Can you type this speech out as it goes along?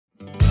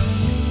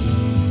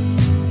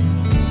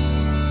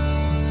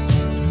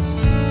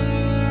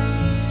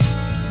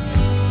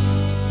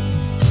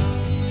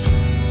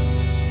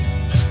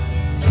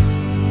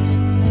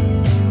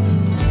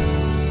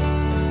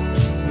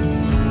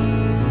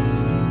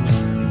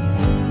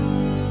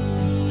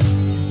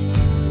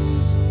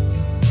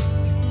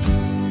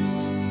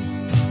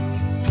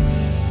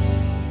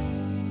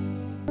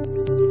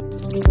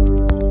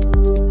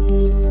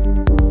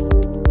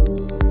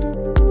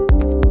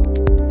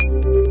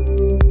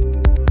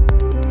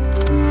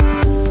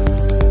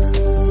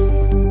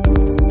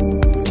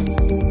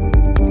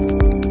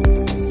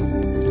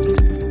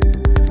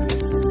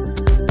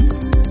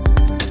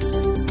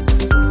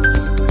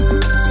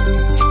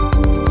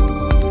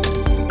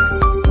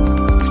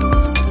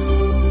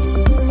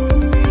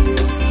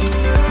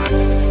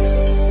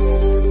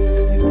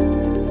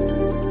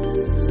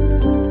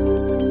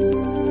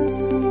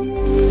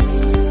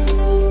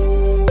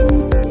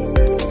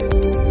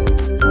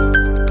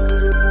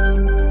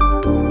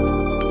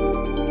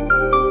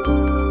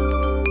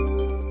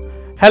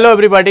Hello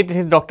everybody, this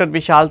is Dr.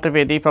 Vishal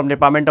Trivedi from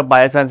Department of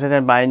Biosciences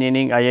and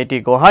Bioengineering,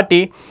 IIT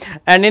Guwahati,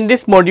 and in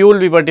this module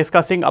we were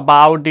discussing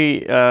about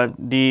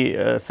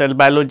the cell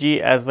biology,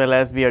 as well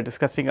as we are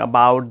discussing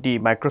about the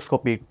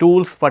microscopic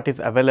tools what is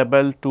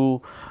available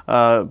to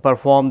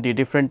perform the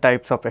different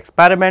types of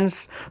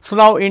experiments. So,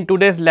 now in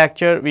today's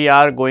lecture we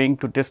are going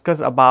to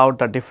discuss about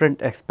the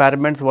different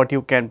experiments what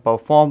you can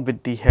perform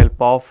with the help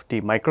of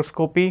the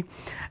microscopy,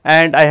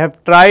 and I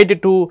have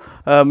tried to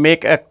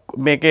make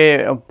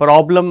a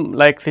problem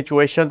like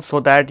situation, so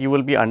that you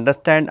will be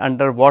understand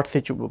under what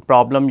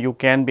problem you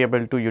can be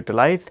able to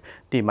utilize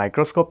the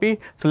microscopy.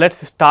 So, let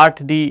us start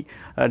the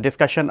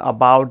discussion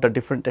about the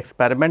different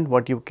experiment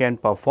what you can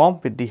perform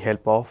with the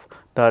help of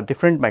the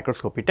different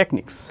microscopy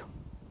techniques.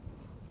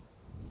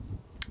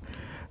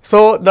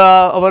 So,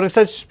 our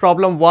research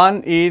problem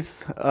 1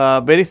 is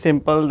very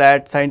simple,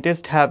 that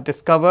scientists have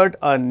discovered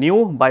a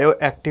new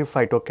bioactive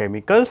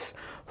phytochemicals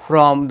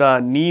from the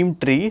neem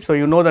tree. So,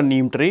 you know the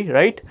neem tree,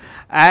 right?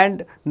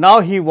 And now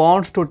he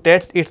wants to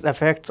test its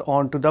effects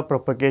onto the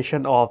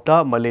propagation of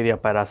the malaria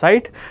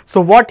parasite.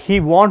 So, what he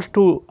wants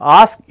to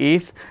ask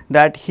is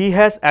that he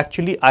has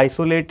actually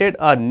isolated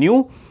a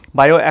new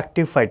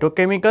bioactive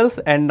phytochemicals,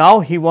 and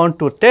now he want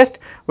to test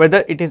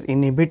whether it is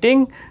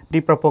inhibiting the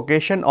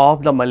propagation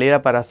of the malaria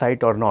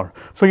parasite or not.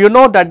 So, you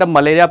know that the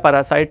malaria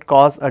parasite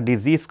cause a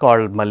disease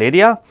called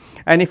malaria,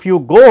 and if you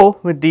go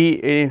with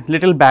the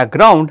little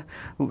background,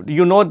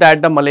 you know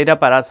that the malaria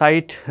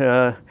parasite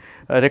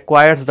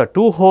requires the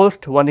two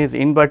hosts, one is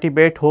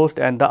invertebrate host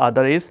and the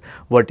other is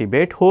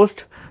vertebrate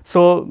host.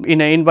 So,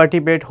 in an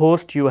invertebrate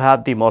host you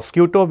have the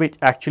mosquito which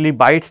actually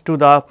bites to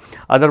the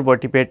other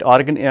vertebrate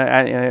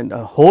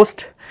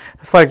host,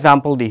 for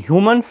example the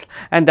humans,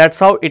 and that is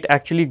how it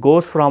actually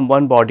goes from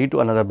one body to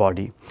another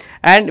body.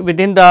 And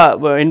within the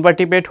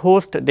invertebrate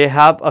host they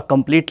have a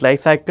complete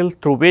life cycle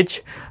through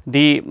which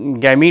the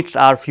gametes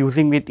are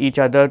fusing with each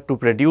other to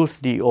produce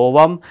the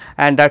ovum,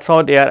 and that is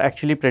how they are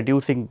actually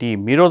producing the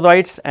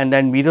merozoites, and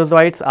then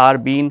merozoites are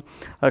being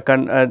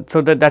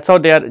so that is how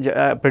they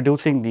are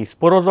producing the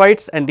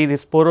sporozoites, and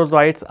these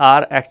sporozoites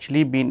are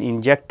actually being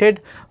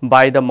injected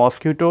by the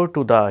mosquito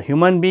to the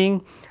human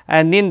being,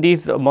 and then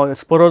these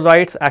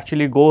sporozoites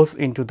actually goes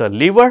into the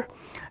liver,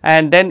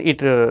 and then it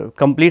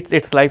completes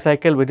its life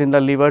cycle within the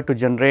liver to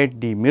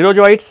generate the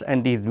merozoites,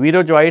 and these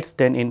merozoites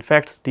then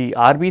infects the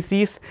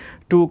RBCs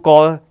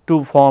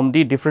to form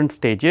the different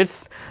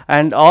stages,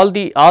 and all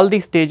the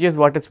stages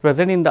what is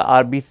present in the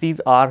RBCs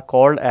are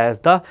called as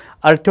the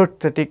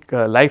arthrostatic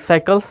life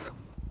cycles.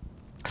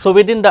 So,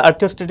 within the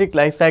arthrostatic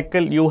life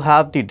cycle you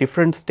have the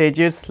different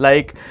stages,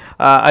 like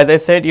as I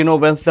said, you know,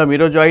 once the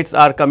merozoites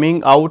are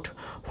coming out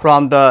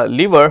from the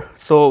liver.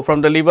 So,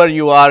 from the liver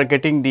you are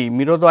getting the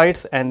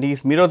merozoites, and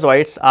these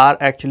merozoites are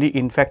actually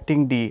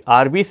infecting the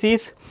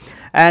RBCs,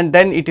 and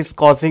then it is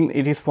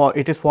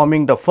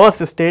forming the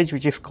first stage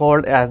which is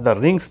called as the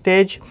ring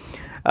stage.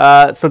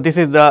 So, this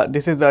is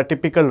the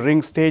typical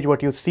ring stage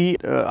what you see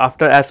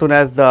after as soon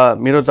as the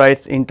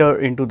merozoites enter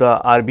into the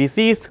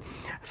RBCs.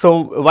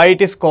 So, why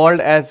it is called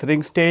as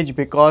ring stage?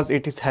 Because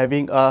it is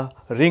having a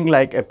ring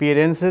like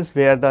appearances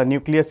where the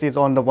nucleus is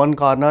on the one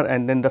corner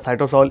and then the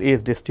cytosol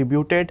is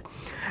distributed,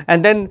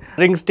 and then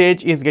ring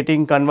stage is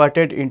getting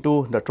converted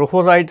into the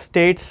trophozoite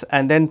states,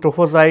 and then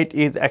trophozoite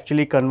is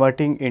actually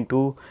converting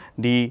into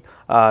the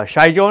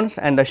schizones,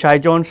 and the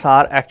schizones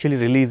are actually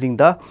releasing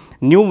the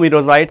new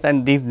merozoites,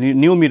 and these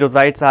new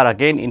merozoites are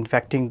again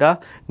infecting the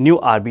new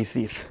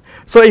RBCs.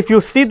 So, if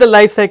you see the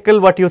life cycle,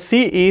 what you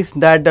see is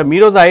that the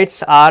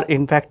merozoites are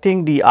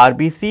infecting the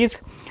RBCs,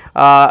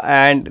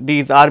 and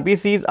these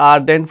RBCs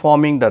are then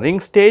forming the ring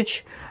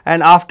stage,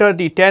 and after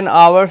the 10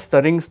 hours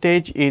the ring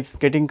stage is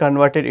getting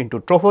converted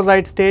into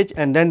trophozoite stage,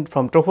 and then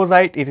from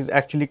trophozoite it is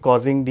actually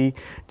causing the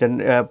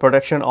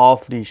production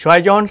of the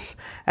schizones,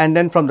 and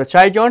then from the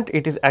schizone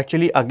it is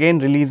actually again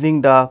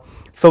releasing the.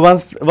 So,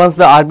 once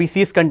the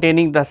RBCs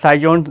containing the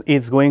schizones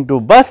is going to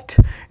burst,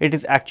 it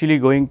is actually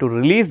going to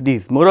release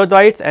these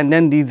merozoites, and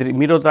then these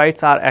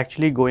merozoites are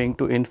actually going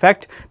to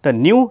infect the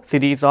new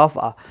series of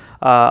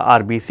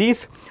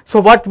RBCs. So,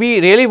 what we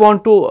really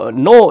want to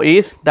know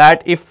is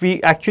that if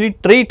we actually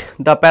treat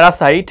the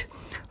parasite,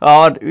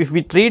 or if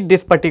we treat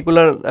this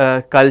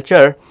particular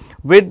culture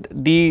with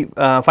the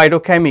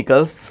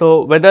phytochemicals,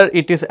 so whether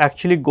it is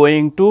actually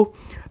going to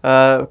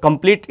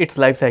complete its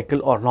life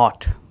cycle or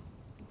not.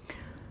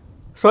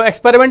 So,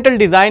 experimental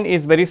design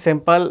is very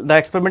simple. The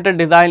experimental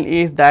design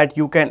is that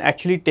you can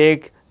actually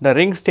take the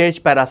ring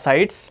stage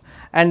parasites,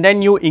 and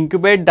then you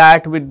incubate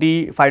that with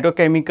the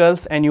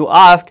phytochemicals, and you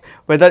ask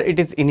whether it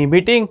is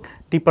inhibiting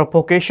the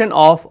propagation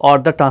of or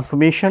the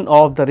transformation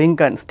of the ring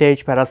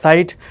stage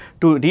parasite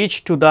to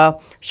reach to the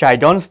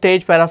schizone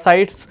stage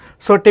parasites.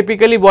 So,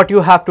 typically what you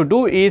have to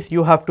do is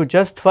you have to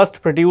just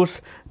first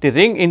produce the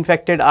ring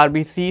infected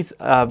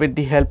RBCs with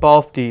the help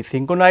of the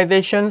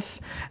synchronizations,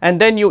 and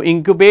then you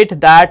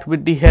incubate that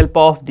with the help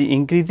of the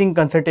increasing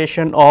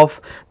concentration of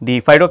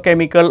the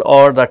phytochemical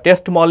or the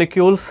test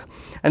molecules,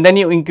 and then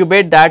you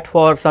incubate that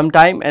for some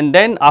time, and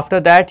then after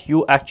that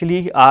you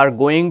actually are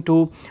going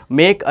to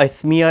make a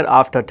smear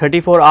after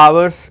 34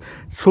 hours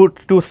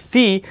to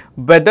see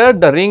whether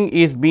the ring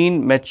is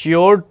being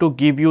matured to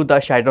give you the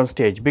Chardon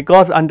stage,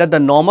 because under the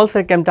normal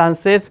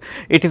circumstances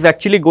it is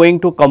actually going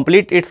to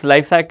complete its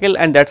life cycle,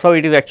 and that is how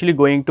it is actually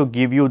going to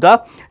give you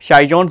the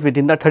Chardons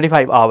within the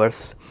 35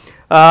 hours.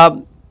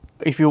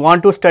 If you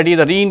want to study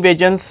the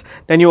reinvasions,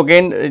 then you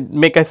again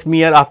make a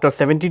smear after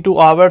 72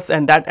 hours,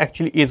 and that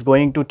actually is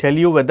going to tell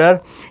you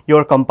whether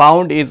your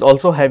compound is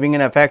also having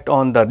an effect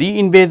on the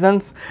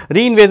reinvasions.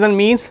 Reinvasion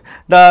means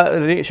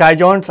the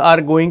Chardons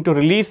are going to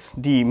release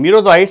the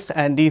merozoites,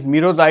 and these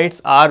merozoites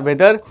are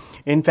whether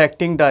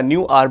infecting the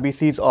new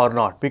RBCs or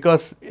not,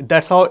 because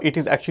that is how it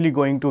is actually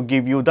going to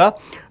give you the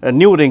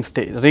new rings.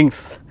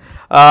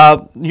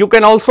 You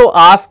can also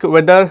ask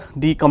whether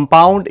the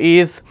compound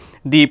is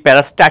the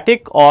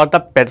parastatic or the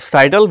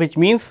parasital, which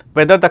means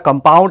whether the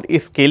compound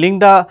is killing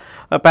the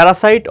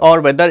parasite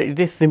or whether it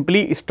is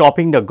simply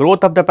stopping the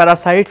growth of the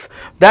parasites.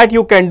 That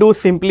you can do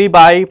simply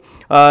by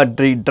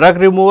the drug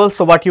removal.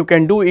 So, what you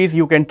can do is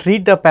you can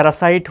treat the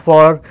parasite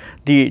for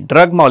the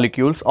drug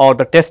molecules or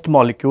the test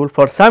molecule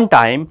for some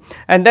time,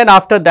 and then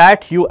after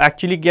that you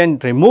actually can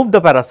remove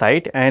the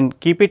parasite and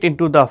keep it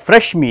into the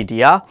fresh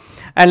media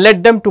and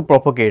let them to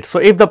propagate. So,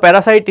 if the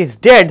parasite is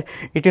dead,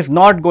 it is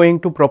not going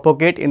to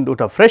propagate into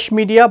the fresh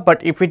media,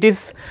 but if it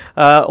is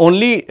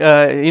only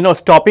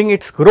stopping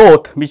its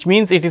growth, which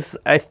means it is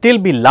still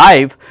be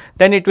live,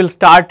 then it will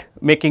start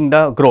making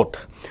the growth.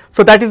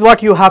 So, that is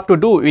what you have to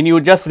do. When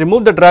you just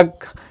remove the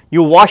drug,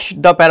 you wash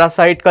the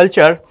parasite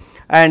culture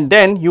and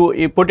then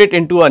you put it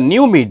into a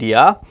new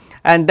media,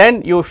 and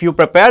then if you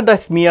prepare the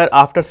smear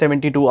after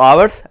 72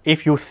 hours,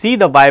 if you see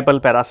the viable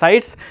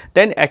parasites,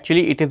 then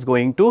actually it is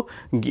going to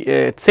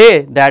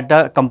say that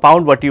the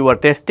compound what you are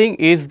testing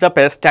is the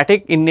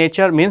parastatic in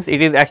nature, means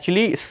it is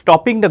actually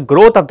stopping the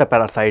growth of the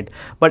parasite,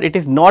 but it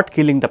is not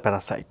killing the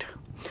parasite.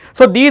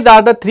 So, these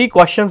are the three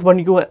questions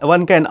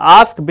one can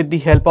ask with the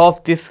help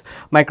of this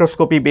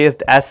microscopy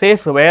based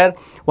assays, where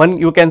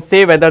you can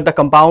say whether the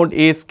compound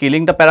is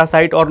killing the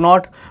parasite or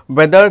not,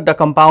 whether the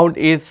compound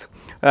is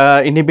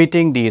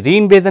inhibiting the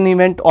reinvasion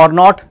event or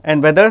not,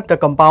 and whether the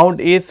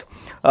compound is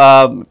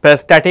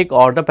parastatic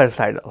or the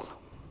parasital.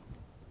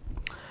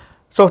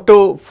 So,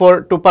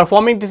 to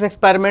performing these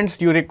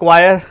experiments, you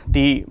require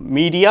the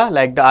media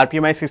like the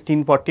RPMI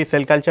 1640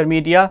 cell culture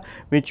media,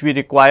 which we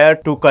require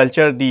to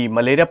culture the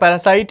malaria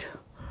parasite.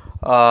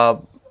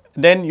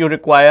 Then you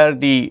require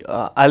the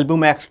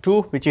Albumax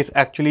 2, which is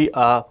actually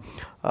a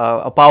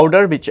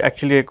powder which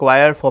actually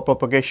required for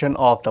propagation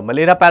of the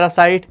malaria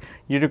parasite.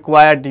 You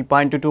require the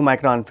 0.22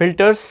 micron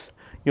filters.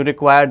 You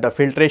require the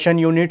filtration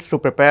units to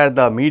prepare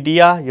the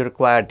media, you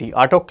require the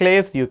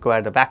autoclaves, you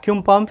require the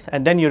vacuum pumps,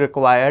 and then you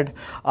required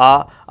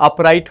a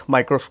upright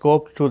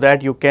microscope so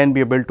that you can be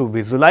able to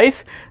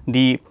visualize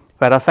the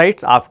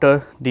parasites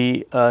after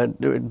the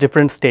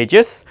different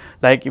stages.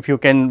 Like if you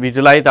can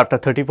visualize after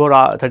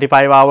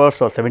 35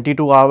 hours or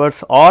 72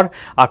 hours, or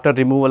after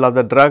removal of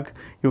the drug,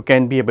 you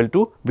can be able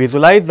to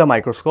visualize the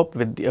microscope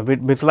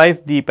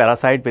visualize the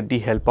parasite with the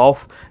help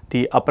of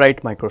the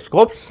upright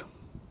microscopes.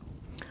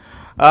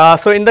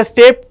 So, in the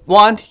step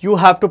 1, you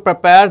have to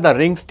prepare the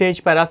ring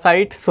stage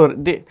parasite. So,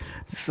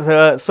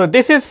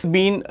 this has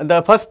been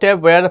the first step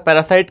where the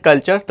parasite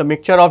culture, the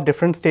mixture of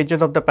different stages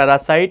of the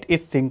parasite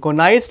is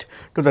synchronized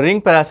to the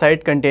ring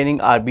parasite containing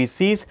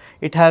RBCs.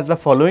 It has the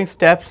following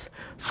steps.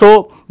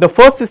 So, the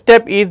first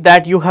step is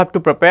that you have to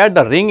prepare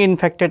the ring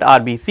infected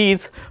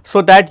RBCs,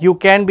 so that you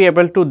can be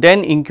able to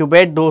then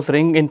incubate those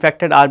ring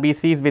infected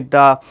RBCs with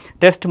the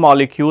test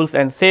molecules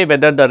and say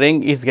whether the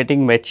ring is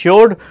getting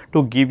matured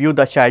to give you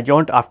the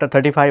Chardon after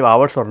 35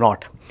 hours or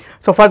not.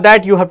 So, for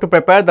that you have to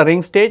prepare the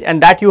ring stage, and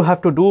that you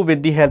have to do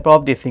with the help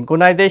of the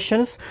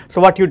synchronizations.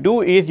 So, what you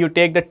do is you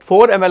take that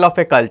 4 ml of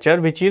a culture,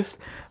 which is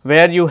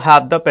where you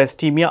have the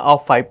pestemia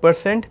of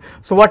 5%.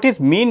 So, what is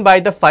mean by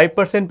the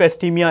 5%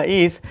 pestemia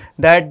is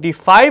that the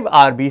 5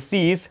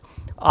 RBCs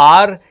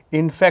are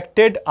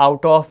infected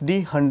out of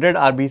the 100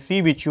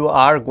 RBC which you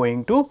are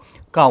going to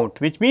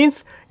count, which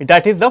means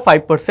that is the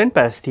 5%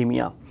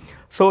 pestemia.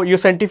 So, you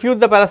centrifuge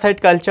the parasite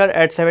culture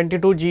at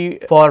 72 G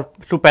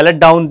to pellet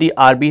down the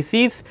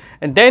RBCs,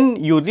 and then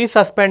you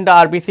resuspend the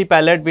RBC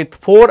pellet with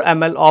 4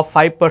 ml of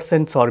 5%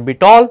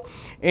 sorbitol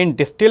in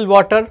distilled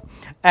water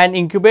and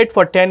incubate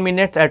for 10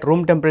 minutes at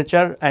room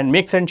temperature and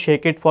mix and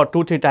shake it for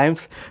 2-3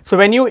 times. So,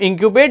 when you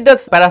incubate the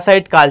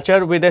parasite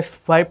culture with a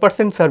 5%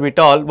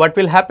 sorbitol, what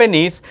will happen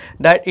is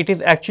that it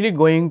is actually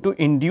going to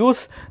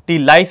induce the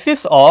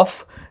lysis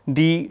of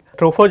the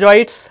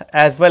trophozoites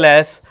as well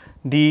as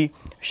the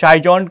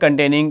Chardon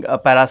containing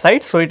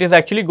parasites. So, it is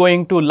actually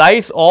going to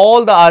lyse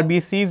all the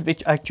RBCs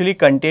which actually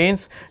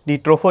contains the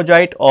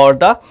trophozoite or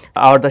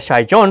the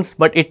Chardons,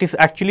 but it is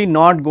actually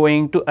not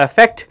going to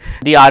affect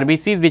the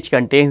RBCs which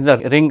contains the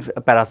ring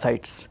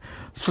parasites.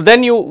 So,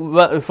 then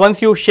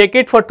once you shake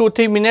it for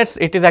 2-3 minutes,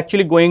 it is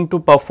actually going to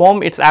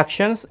perform its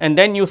actions, and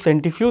then you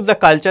centrifuge the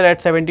culture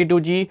at 72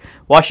 G,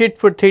 wash it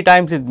for 3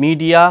 times with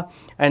media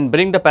and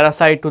bring the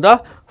parasite to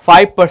the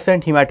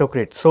 5%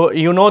 hematocrit. So,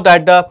 you know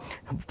that the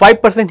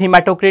 5%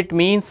 hematocrit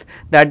means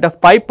that the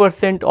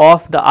 5%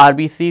 of the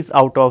RBCs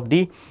out of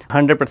the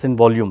 100%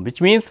 volume,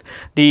 which means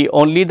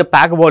only the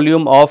pack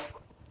volume of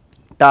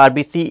the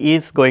RBC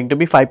is going to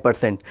be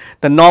 5%.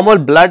 The normal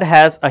blood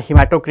has a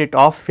hematocrit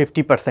of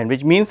 50%,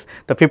 which means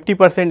the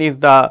 50% is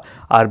the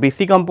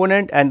RBC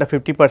component and the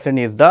 50%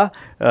 is the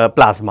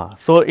plasma.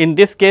 So, in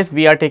this case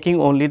we are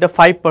taking only the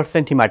 5%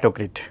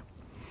 hematocrit.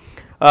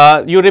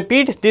 You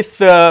repeat this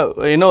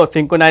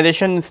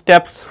synchronization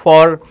steps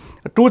for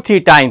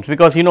 2-3 times,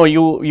 because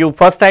you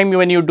first time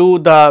when you do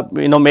the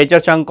major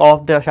chunk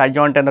of the shy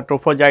joint and the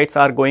trophozoites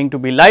are going to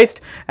be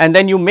lysed, and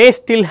then you may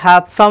still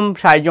have some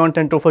shy joint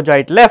and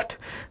trophozoite left.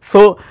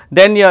 So,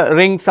 then your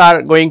rings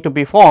are going to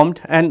be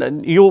formed,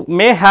 and you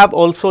may have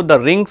also the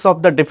rings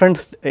of the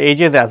different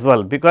ages as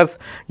well, because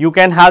you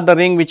can have the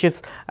ring which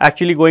is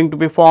actually going to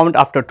be formed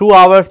after 2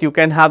 hours, you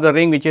can have the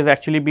ring which is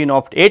actually been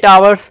of 8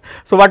 hours.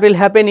 So, what will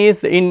happen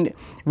is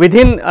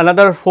within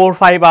another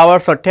 4-5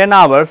 hours or 10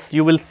 hours,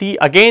 you will see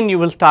again, you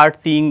will start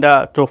seeing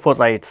the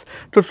trophozoites.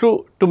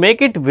 So, to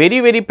make it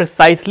very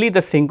precisely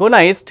the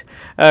synchronized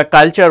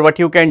culture, what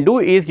you can do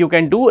is you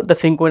can do the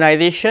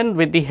synchronization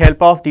with the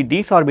help of the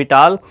d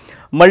orbital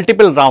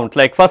multiple rounds.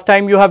 Like first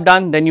time you have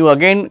done, then you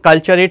again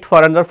culture it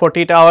for another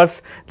 48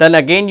 hours, then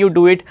again you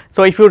do it.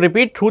 So, if you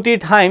repeat 2-3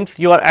 times,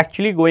 you are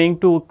actually going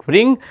to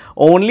bring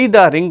only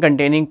the ring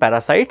containing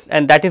parasites,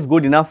 and that is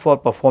good enough for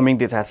performing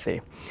this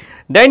assay.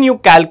 Then you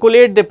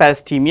calculate the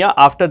parastemia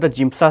after the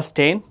GIMSA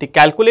stain. The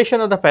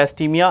calculation of the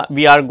parastemia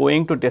we are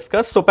going to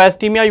discuss. So,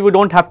 parastemia you do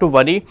not have to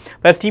worry.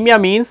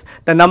 Parastemia means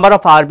the number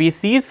of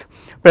RBCs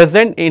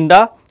present in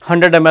the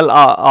 100 ml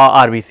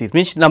RBCs,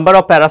 means number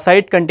of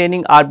parasite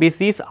containing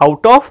RBCs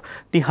out of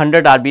the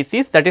 100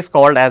 RBCs, that is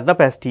called as the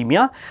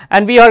parastemia,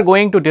 and we are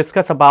going to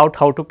discuss about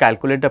how to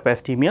calculate the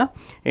parastemia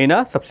in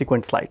a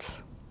subsequent slides.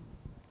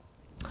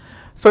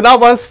 So, now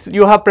once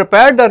you have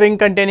prepared the ring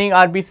containing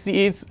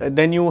RBCs,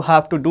 then you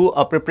have to do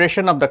a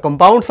preparation of the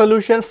compound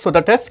solutions. So,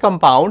 the test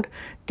compound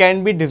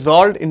can be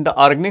dissolved in the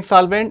organic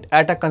solvent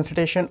at a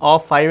concentration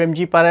of 5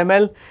 mg per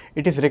ml.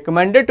 It is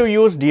recommended to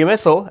use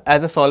DMSO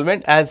as a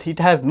solvent, as it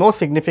has no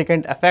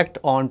significant effect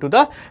on to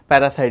the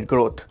parasite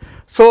growth.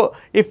 So,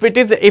 if it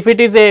is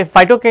a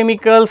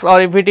phytochemicals or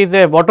if it is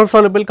a water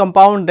soluble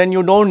compound, then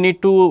you do not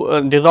need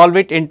to dissolve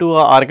it into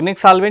a organic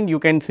solvent. You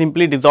can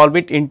simply dissolve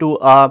it into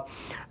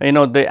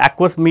the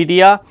aqueous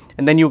media,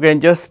 and then you can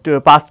just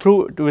pass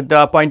through with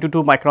the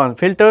 0.22 micron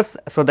filters,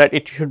 so that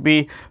it should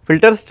be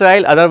filter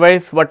sterile.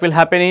 Otherwise, what will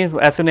happen is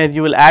as soon as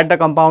you will add the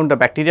compound, the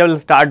bacteria will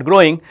start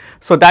growing.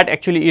 So, that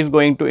actually is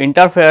going to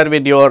interfere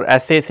with your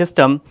assay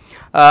system.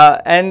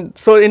 And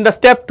so, in the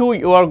step 2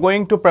 you are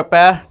going to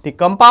prepare the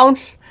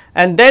compounds,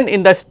 and then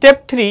in the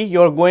step 3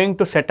 you are going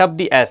to set up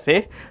the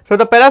assay. So,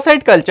 the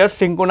parasite culture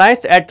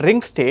synchronized at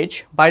ring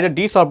stage by the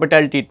d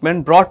orbital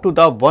treatment brought to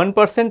the 1%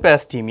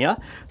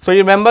 parastemia. So, you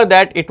remember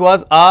that it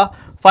was a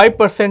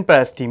 5%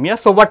 parastemia.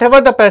 So,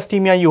 whatever the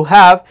parastemia you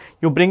have,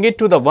 you bring it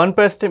to the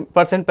 1%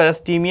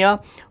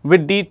 parastemia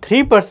with the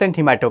 3%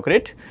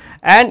 hematocrit,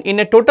 and in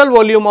a total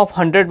volume of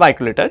 100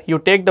 microliter, you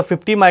take the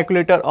 50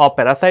 microliter of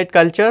parasite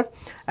culture,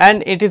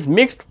 and it is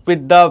mixed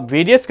with the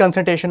various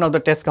concentration of the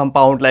test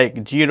compound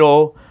like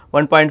 0,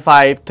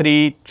 1.5,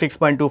 3,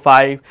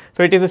 6.25.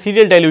 So, it is a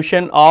serial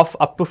dilution of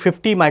up to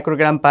 50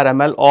 microgram per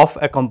ml of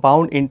a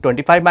compound in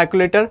 25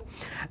 microliter,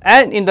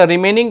 and in the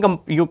remaining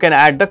you can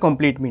add the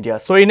complete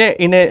media. So, in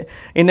a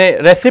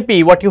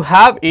recipe, what you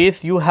have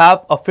is you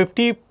have a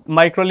 50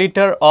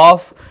 microliter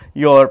of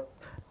your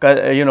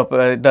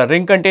the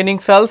ring containing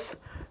cells,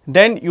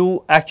 then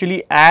you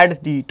actually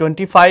add the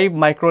 25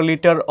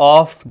 microliter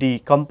of the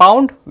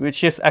compound,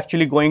 which is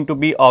actually going to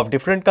be of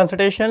different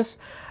concentrations,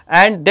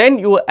 and then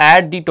you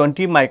add the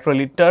 25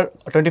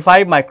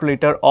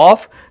 microliter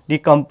of the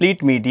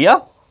complete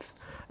media,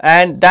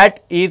 and that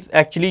is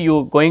actually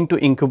you going to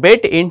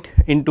incubate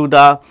into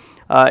the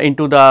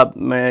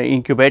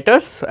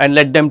incubators and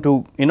let them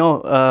to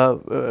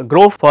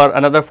grow for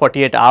another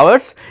 48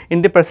 hours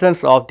in the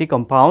presence of the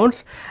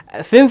compounds.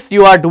 Since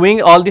you are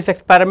doing all these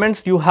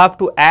experiments, you have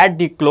to add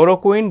the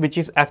chloroquine, which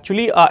is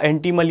actually a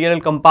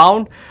antimalarial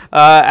compound,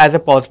 as a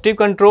positive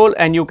control,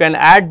 and you can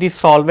add the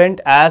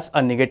solvent as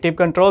a negative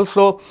control.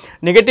 So,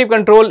 negative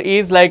control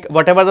is like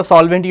whatever the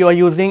solvent you are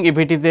using, if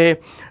it is a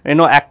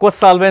aqueous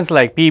solvents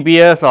like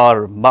PBS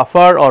or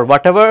buffer or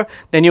whatever,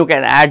 then you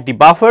can add the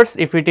buffers.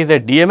 If it is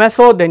a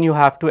DMSO, then you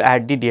have to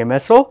add the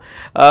DMSO,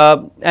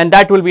 and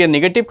that will be a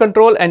negative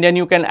control, and then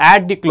you can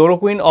add the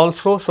chloroquine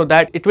also, so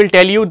that it will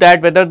tell you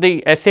that whether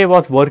the assay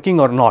was working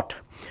or not,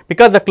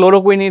 because the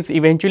chloroquine is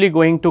eventually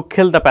going to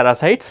kill the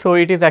parasites. So,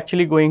 it is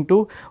actually going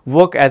to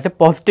work as a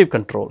positive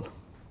control.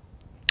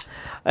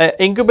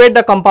 Incubate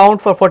the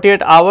compound for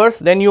 48 hours,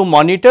 then you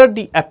monitor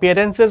the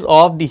appearances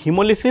of the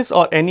hemolysis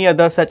or any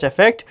other such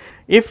effect.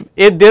 If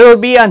there will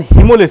be an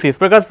hemolysis,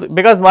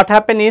 because what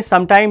happen is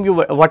sometimes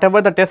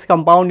whatever the test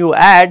compound you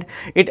add,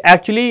 it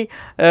actually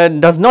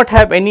does not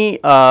have any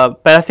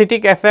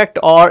parasitic effect,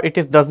 or it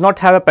does not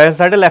have a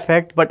parasital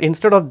effect, but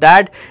instead of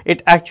that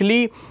it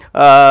actually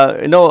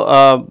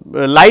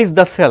lyse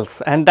the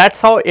cells, and that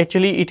is how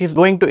actually it is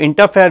going to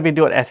interfere with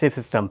your assay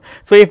system.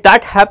 So, if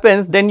that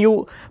happens, then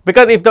you,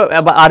 because if the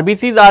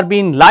RBCs are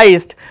being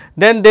lysed,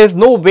 then there is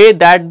no way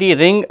that the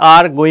ring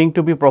are going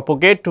to be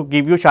propagate to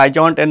give you Shy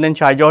joint, and then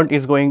Shy joint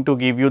is going to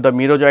give you the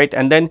merozoite,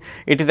 and then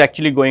it is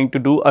actually going to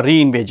do a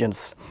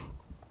reinvasions.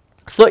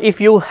 So,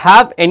 if you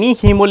have any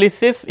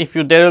hemolysis, if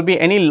there will be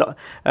any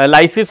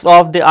lysis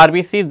of the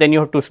RBCs, then you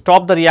have to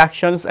stop the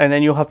reactions, and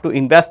then you have to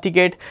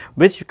investigate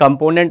which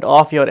component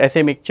of your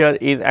assay mixture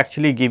is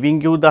actually giving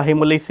you the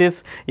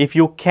hemolysis. If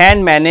you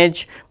can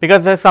manage,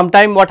 because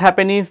sometimes what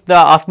happens is the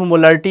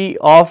osmolarity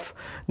of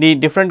the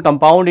different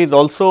compound is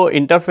also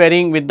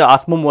interfering with the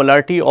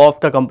osmolarity of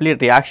the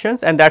complete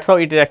reactions, and that is how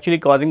it is actually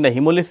causing the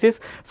hemolysis.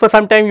 So,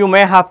 sometimes you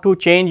may have to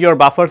change your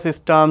buffer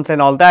systems and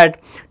all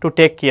that to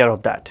take care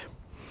of that.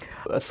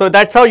 So,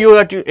 that is how you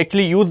have to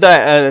actually use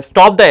the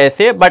stop the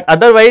assay, but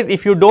otherwise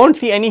if you do not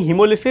see any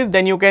hemolysis,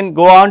 then you can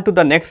go on to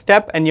the next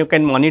step and you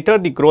can monitor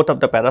the growth of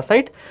the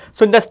parasite.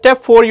 So, in the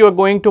step 4 you are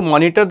going to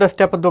monitor the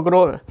step of the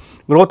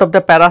growth of the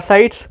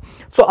parasites.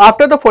 So,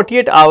 after the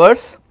 48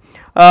 hours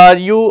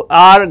you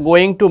are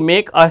going to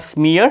make a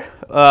smear,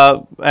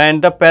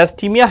 and the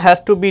parastemia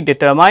has to be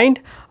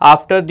determined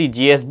after the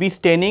GSB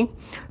staining.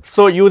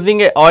 So,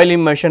 using a oil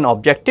immersion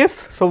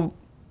objectives. So,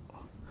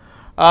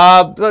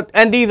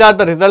 and these are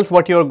the results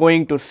what you are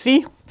going to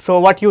see. So,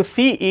 what you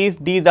see is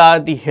these are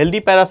the healthy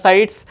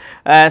parasites.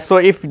 So,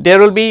 if there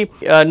will be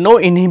no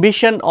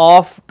inhibition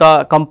of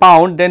the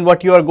compound, then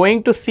what you are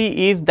going to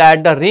see is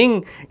that the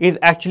ring is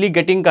actually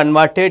getting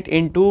converted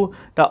into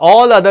the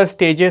all other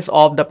stages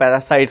of the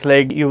parasites,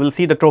 like you will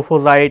see the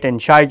trophozoite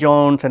and Shy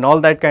joints and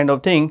all that kind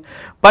of thing.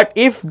 But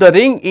if the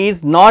ring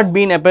is not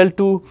being able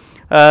to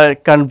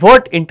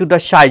convert into the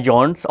Shy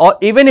joints, or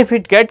even if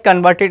it get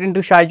converted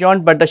into Shy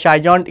joint, but the Shy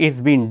joint is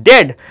being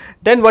dead,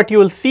 then what you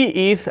will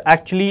see is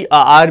actually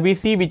a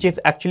RBC which is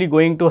actually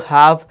going to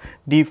have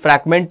the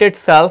fragmented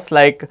cells,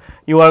 like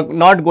you are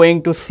not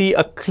going to see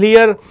a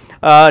clear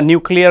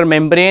nuclear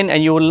membrane,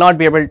 and you will not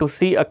be able to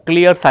see a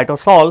clear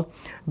cytosol.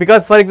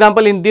 Because for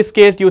example, in this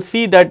case you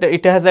see that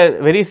it has a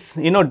very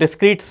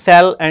discrete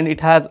cell, and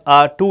it has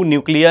 2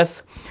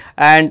 nucleus,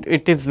 and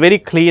it is very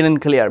clean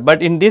and clear,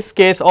 but in this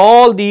case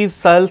all these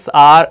cells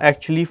are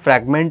actually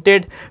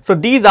fragmented. So,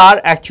 these are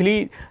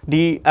actually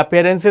the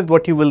appearances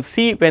what you will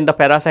see when the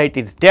parasite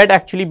is dead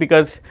actually,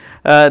 because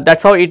that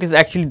is how it is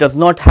actually does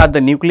not have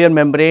the nuclear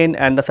membrane,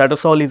 and the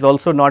cytosol is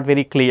also not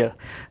very clear.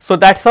 So,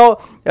 that is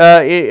how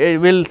it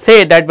will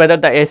say that whether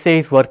the assay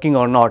is working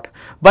or not.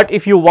 But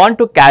if you want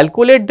to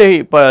calculate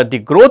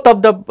the growth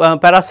of the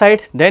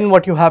parasite, then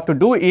what you have to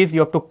do is you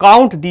have to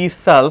count these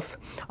cells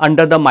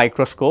under the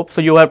microscope.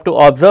 So, you have to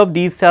observe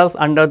these cells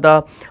under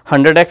the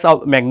 100x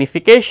of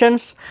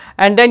magnifications,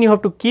 and then you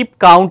have to keep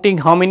counting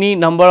how many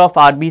number of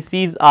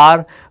RBCs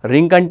are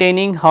ring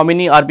containing, how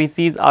many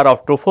RBCs are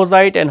of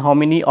trophozoite, and how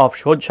many of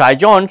Shy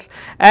joints,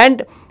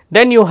 and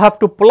then you have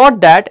to plot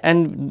that,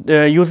 and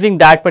using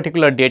that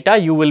particular data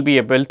you will be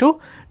able to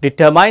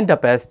determine the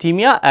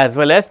parastemia as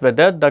well as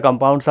whether the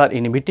compounds are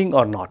inhibiting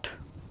or not.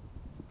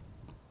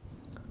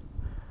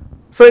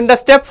 So, in the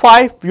step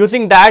 5,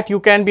 using that you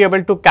can be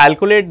able to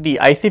calculate the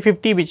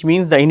IC50, which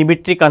means the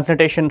inhibitory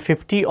concentration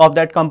 50 of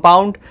that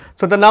compound.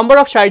 So, the number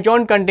of Shy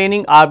joint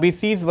containing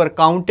RBCs were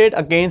counted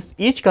against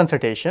each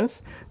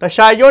concentrations. The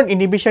Shy joint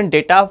inhibition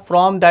data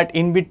from that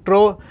in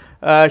vitro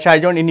Shy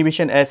joint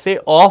inhibition assay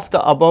of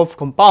the above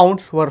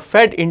compounds were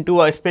fed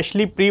into a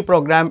specially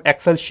pre-programmed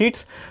Excel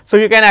sheets. So,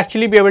 you can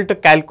actually be able to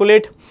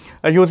calculate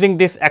using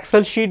this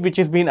Excel sheet which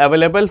is being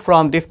available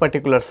from this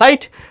particular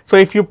site. So,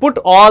 if you put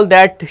all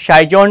that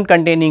Shy joint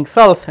containing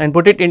cells and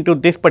put it into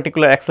this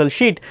particular Excel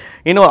sheet,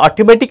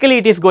 automatically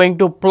it is going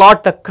to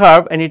plot the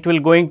curve, and it will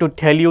going to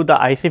tell you the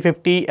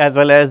IC50 as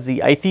well as the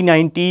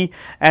IC90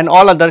 and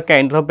all other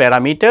kinds of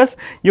parameters.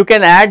 You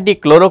can add the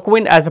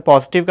chloroquine as a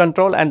positive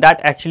control, and that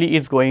actually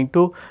is going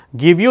to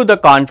give you the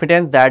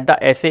confidence that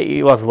the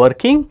assay was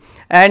working,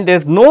 and there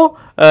is no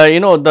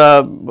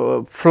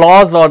the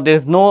flaws, or there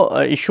is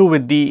no issue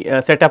with the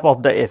setup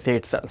of the assay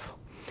itself.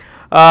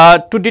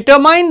 To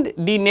determine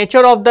the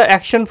nature of the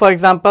action, for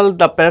example,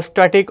 the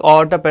peristatic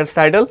or the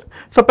pericidal.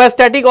 So,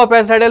 peristatic or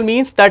pericidal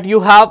means that you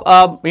have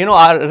a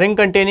ring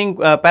containing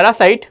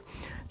parasite.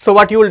 So,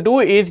 what you will do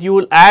is you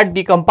will add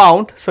the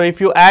compound. So, if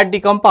you add the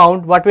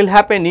compound, what will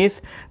happen is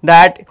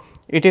that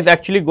it is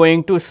actually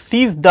going to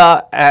seize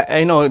the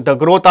the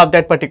growth of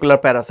that particular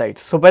parasite.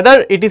 So,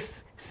 whether it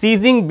is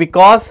seizing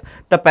because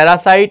the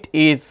parasite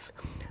is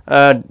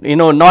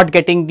not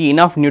getting the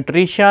enough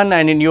nutrition,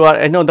 and in your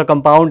the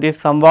compound is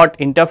somewhat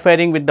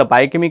interfering with the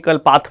biochemical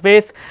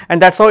pathways,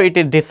 and that is how it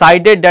is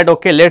decided that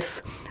okay, let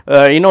us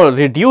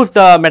reduce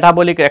the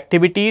metabolic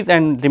activities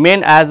and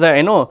remain as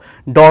a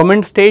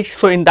dormant stage.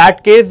 So, in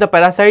that case the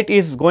parasite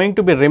is going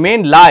to be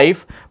remain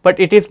live, but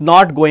it is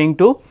not going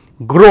to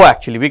grow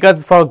actually,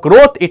 because for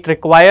growth it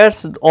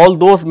requires all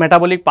those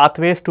metabolic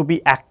pathways to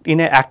be in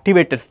an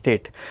activated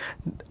state.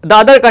 The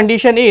other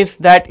condition is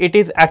that it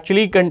is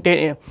actually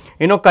converting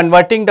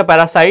the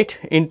parasite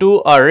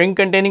into a ring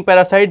containing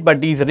parasite,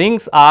 but these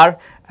rings are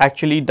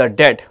actually the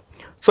dead.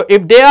 So,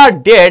 if they are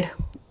dead,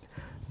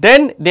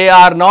 then they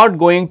are not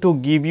going to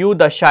give you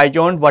the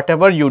schizoid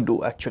whatever you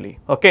do actually,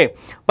 okay.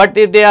 But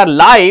if they are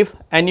live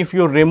and if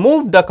you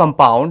remove the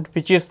compound,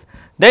 which is,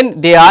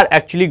 then they are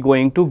actually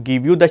going to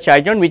give you the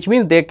schizoid, which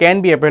means they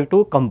can be able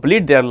to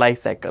complete their life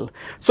cycle.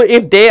 So,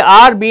 if they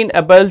are being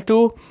able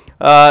to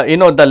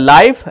the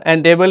life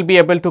and they will be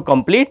able to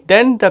complete,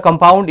 then the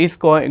compound is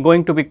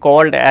going to be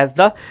called as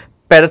the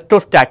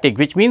peristostatic,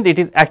 which means it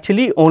is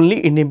actually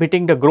only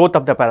inhibiting the growth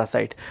of the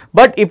parasite.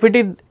 But if it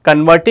is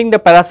converting the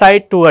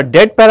parasite to a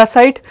dead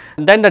parasite,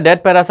 then the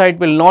dead parasite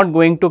will not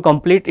going to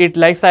complete its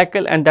life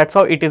cycle, and that is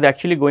how it is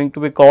actually going to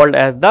be called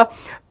as the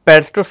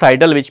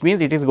peristocidal, which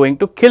means it is going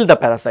to kill the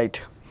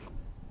parasite.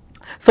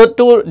 So,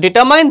 to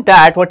determine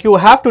that, what you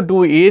have to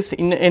do is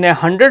in a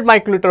 100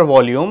 microliter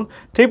volume,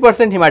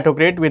 3%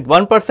 hematocrit with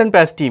 1%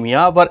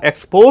 parastemia were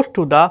exposed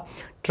to the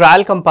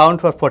trial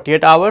compound for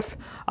 48 hours.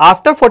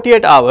 After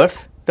 48 hours,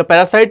 the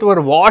parasites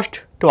were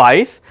washed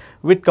twice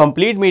with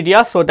complete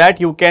media, so that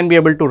you can be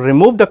able to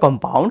remove the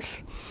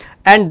compounds,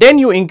 and then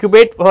you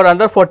incubate for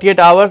another 48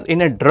 hours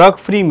in a drug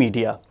free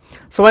media.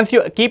 So, once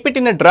you keep it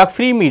in a drug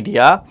free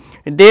media,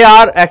 they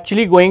are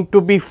actually going to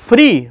be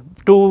free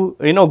to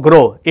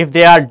grow. If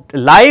they are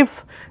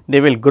live, they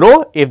will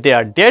grow. If they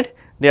are dead,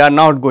 they are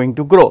not going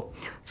to grow.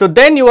 So,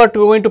 then you are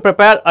going to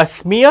prepare a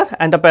smear,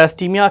 and the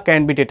parastemia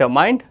can be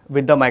determined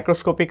with the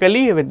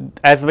microscopically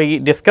as we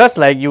discussed,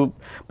 like you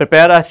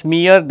prepare a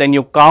smear, then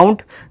you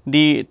count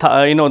the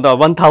the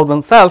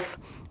 1000 cells,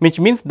 which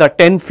means the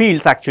 10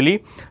 fields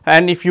actually,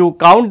 and if you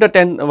count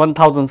the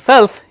 1000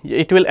 cells,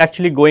 it will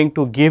actually going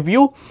to give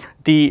you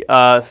the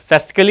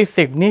statistically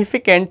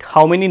significant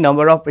how many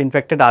number of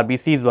infected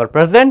RBCs were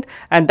present,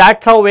 and that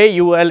is how way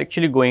you are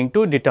actually going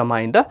to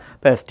determine the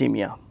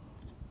parastemia.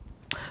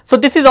 So,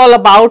 this is all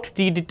about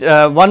the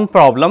one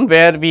problem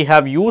where we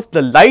have used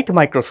the light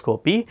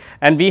microscopy,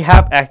 and we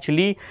have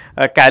actually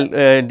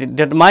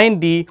determined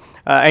the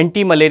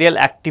anti-malarial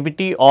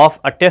activity of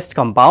a test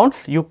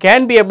compounds. You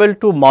can be able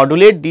to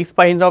modulate these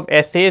kinds of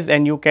assays,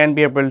 and you can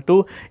be able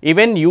to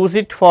even use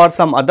it for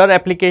some other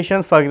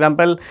applications. For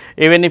example,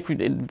 even if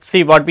you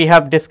see what we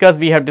have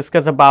discussed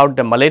about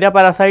the malaria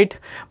parasite,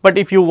 but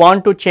if you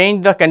want to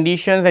change the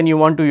conditions and you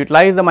want to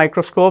utilize the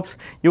microscopes,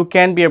 you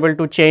can be able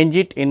to change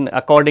it in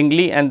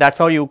accordingly, and that is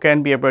how you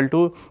can be able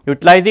to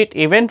utilize it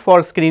even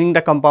for screening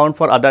the compound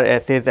for other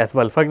assays as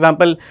well. For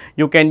example,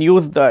 you can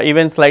use the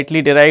even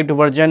slightly derived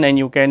version, and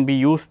you can be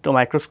used to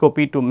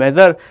microscopy to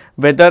measure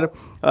whether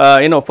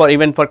for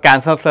even for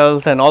cancer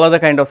cells and all other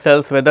kind of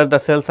cells, whether the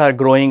cells are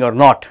growing or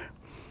not.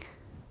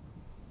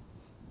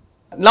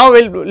 Now,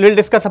 we will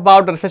discuss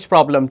about the research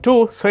problem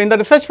 2. So, in the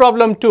research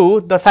problem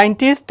 2, the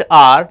scientists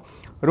are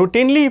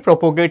routinely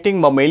propagating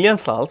mammalian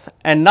cells,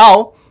 and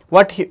now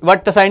what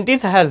the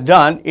scientist has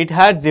done, it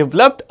has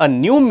developed a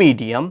new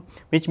medium,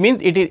 which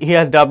means he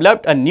has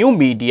developed a new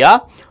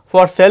media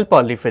for cell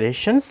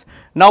proliferations.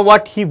 Now,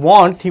 what he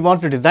wants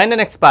to design an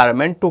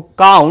experiment to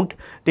count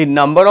the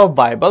number of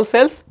viable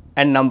cells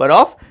and number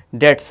of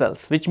dead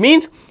cells, which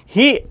means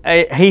he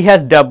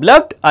has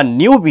developed a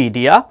new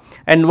media,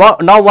 and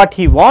now what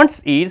he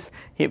wants is,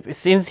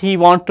 since he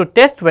wants to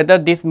test whether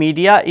this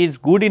media is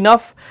good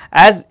enough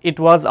as it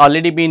was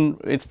already been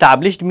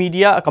established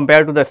media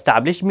compared to the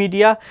established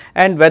media,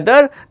 and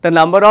whether the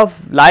number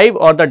of live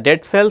or the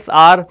dead cells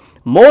are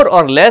more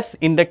or less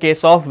in the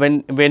case of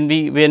when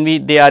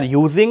they are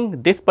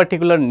using this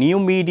particular new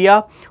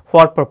media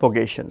for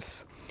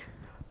propagations.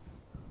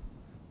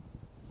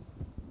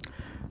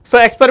 So,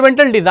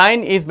 experimental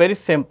design is very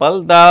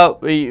simple.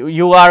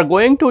 You are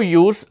going to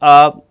use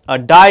a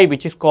dye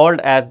which is called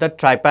as the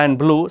trypan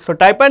blue. So,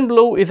 trypan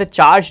blue is a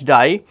charged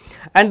dye,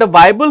 and the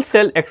viable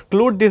cell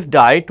exclude this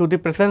dye to the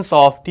presence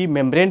of the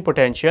membrane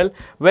potential,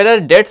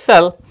 whereas dead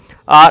cell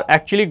are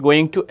actually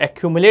going to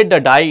accumulate the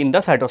dye in the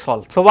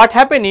cytosol. So, what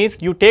happen is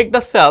you take the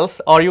cells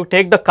or you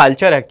take the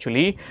culture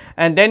actually,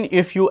 and then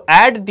if you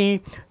add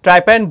the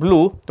trypan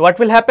blue, what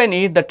will happen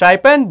is the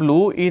trypan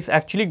blue is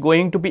actually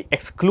going to be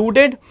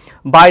excluded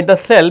by the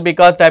cell,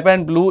 because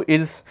trypan blue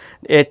is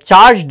a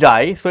charged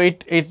dye. So,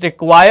 it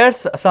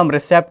requires some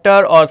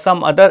receptor or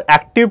some other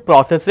active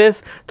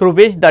processes through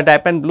which the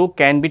trypan blue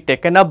can be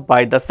taken up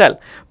by the cell.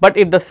 But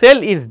if the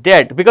cell is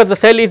dead, because the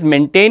cell is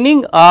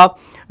maintaining a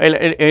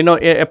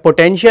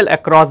potential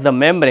across the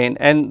membrane,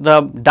 and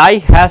the dye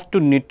has to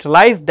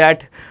neutralize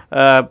that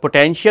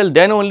potential,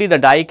 then only the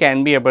dye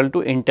can be able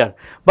to enter.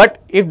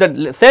 But if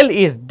the cell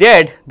is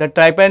dead, the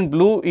trypan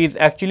blue is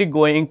actually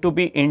going to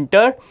be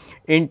enter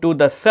into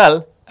the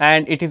cell,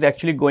 and it is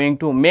actually going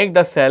to make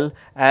the cell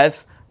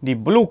as the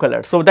blue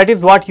color. So, that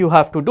is what you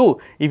have to do.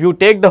 If you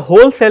take the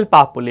whole cell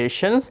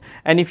populations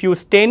and if you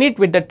stain it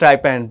with the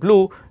trypan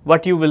blue,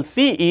 what you will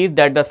see is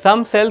that the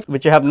some cells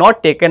which have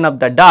not taken up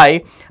the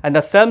dye and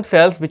the some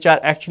cells which are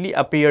actually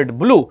appeared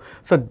blue.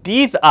 So,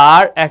 these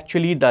are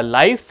actually the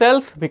live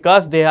cells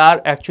because they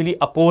are actually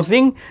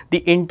opposing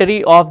the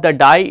entry of the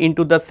dye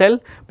into the cell,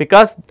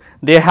 because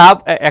they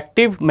have a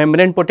active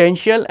membrane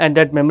potential and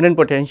that membrane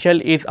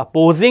potential is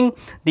opposing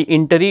the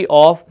entry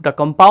of the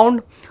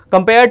compound.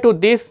 Compared to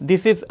this,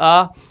 this is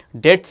a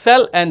dead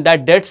cell and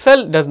that dead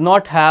cell does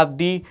not have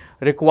the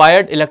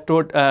required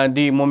electrode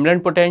the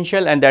membrane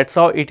potential, and that is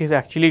how it is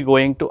actually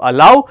going to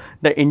allow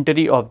the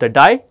entry of the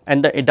dye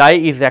and the dye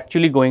is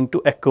actually going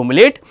to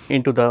accumulate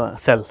into the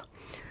cell.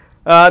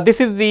 This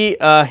is the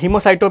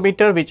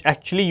hemocytometer which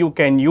actually you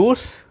can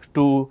use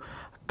to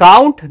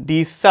count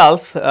these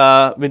cells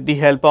with the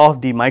help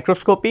of the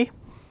microscopy.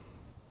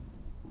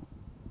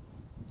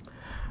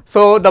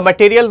 So, the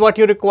material what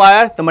you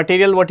require,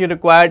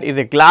 is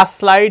a glass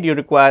slide, you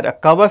require a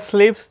cover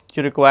slip,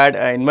 you require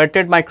an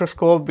inverted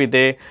microscope with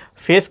a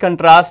phase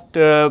contrast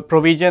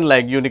provision,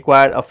 like you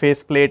require a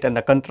phase plate and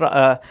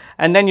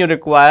and then you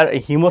require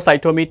a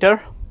hemocytometer.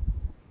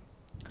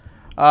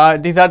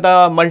 These are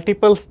the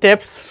multiple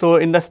steps. So,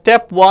 in the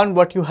step 1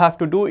 what you have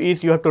to do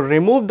is you have to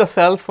remove the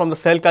cells from the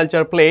cell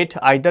culture plate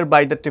either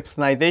by the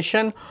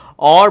trypsinization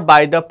or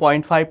by the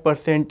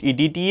 0.5%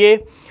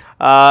 EDTA.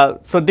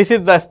 So, this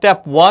is the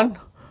step 1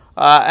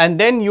 and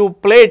then you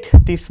plate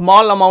the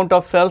small amount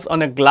of cells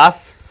on a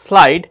glass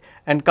slide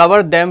and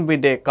cover them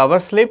with a cover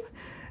slip.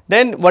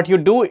 Then what you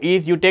do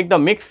is you take the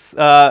mix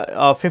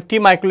of 50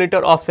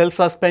 microliter of cell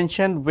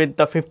suspension with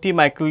the 50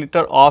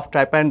 microliter of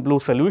trypan blue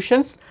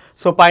solutions.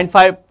 So,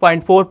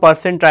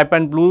 0.4%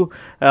 trypan blue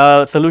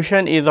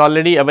solution is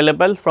already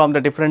available from the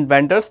different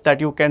vendors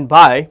that you can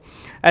buy,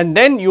 and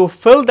then you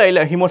fill the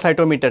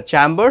hemocytometer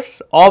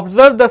chambers,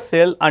 observe the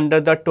cell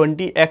under the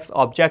 20x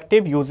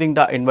objective using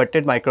the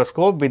inverted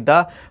microscope with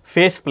the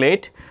face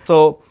plate.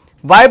 So,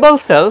 viable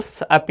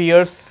cells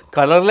appears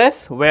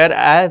colorless,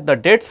 whereas the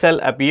dead cell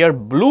appear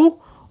blue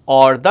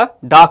or the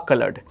dark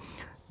colored.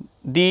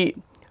 The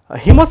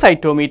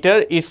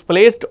hemocytometer is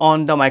placed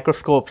on the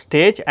microscope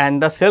stage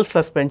and the cell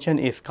suspension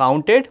is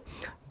counted.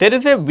 There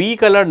is a V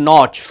color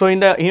notch. So, in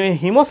the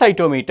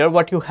hemocytometer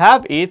what you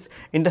have is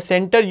in the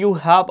center you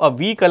have a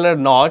V color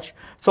notch.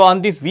 So,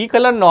 on this V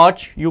color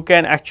notch you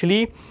can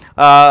actually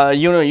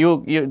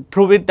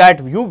through with that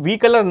V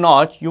color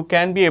notch you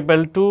can be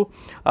able to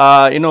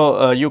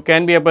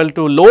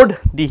load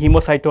the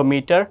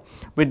hemocytometer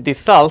with the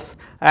cells,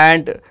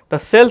 and the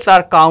cells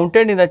are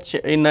counted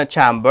in a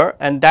chamber,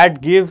 and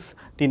that gives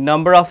the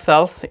number of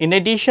cells. In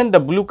addition, the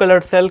blue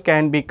colored cell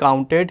can be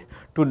counted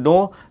to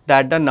know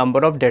that the number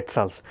of dead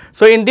cells.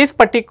 So, in this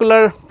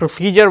particular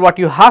procedure what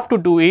you have to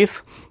do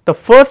is the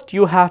first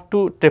you have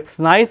to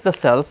trypsinize the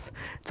cells.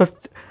 So,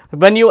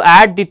 when you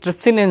add the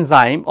trypsin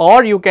enzyme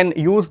or you can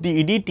use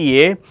the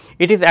EDTA,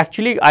 it is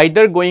actually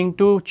either going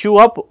to chew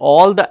up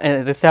all the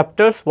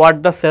receptors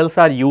what the cells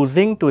are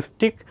using to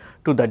stick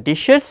to the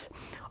dishes,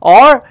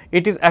 or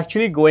it is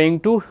actually going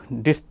to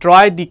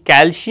destroy the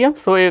calcium.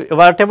 So,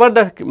 whatever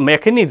the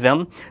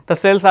mechanism, the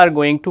cells are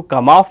going to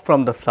come off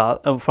from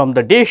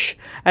the dish,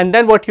 and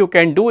then what you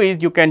can do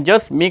is you can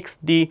just mix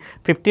the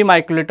 50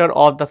 microliter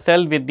of the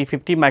cell with the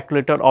 50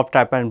 microliter of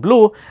trypan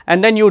blue,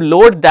 and then you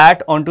load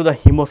that onto the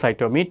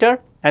hemocytometer,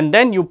 and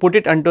then you put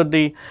it under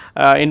the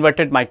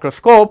inverted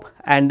microscope,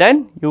 and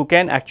then you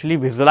can actually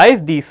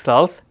visualize these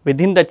cells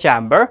within the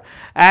chamber,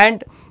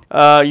 and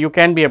you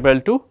can be able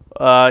to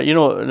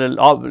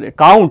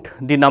count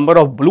the number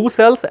of blue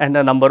cells and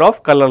the number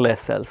of colorless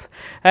cells,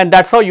 and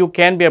that is how you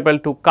can be able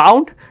to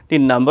count the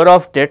number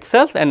of dead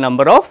cells and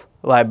number of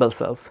viable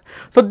cells.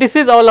 So, this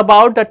is all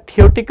about the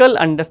theoretical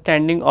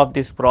understanding of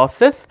this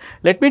process.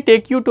 Let me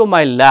take you to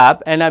my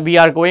lab and we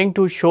are going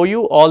to show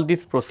you all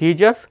these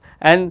procedures,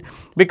 and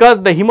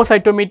because the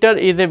hemocytometer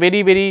is a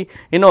very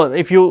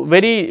if you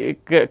very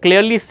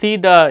clearly see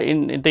the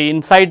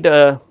inside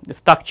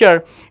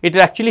structure, it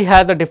actually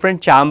has a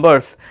different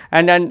chambers,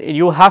 and then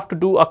you have to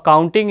do a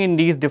counting in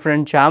these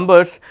different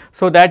chambers,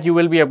 so that you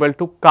will be able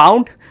to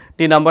count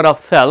the number of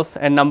cells,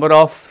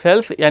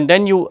 and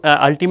then you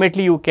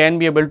ultimately you can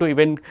be able to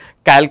even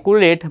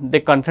calculate the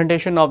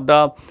concentration of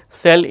the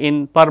cell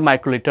in per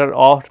microliter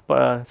or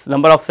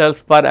number of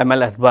cells per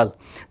ml as well,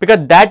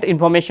 because that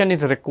information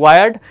is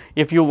required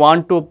if you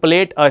want to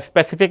plate a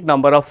specific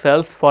number of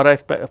cells for a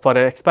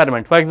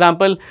experiment. For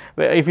example,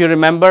 if you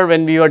remember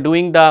when we were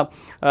doing the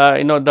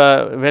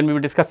when we were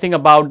discussing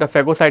about the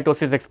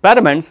phagocytosis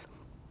experiments,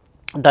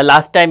 the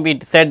last time we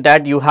said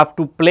that you have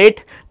to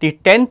plate the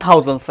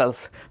 10,000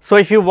 cells. So,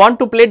 if you want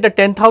to plate the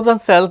 10,000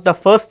 cells, the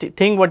first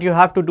thing what you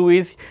have to do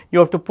is you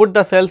have to put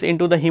the cells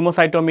into the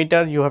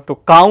hemocytometer, you have to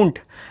count,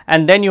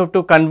 and then you have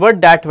to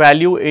convert that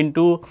value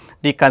into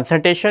the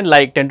concentration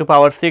like 10 to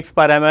power 6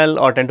 per ml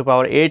or 10 to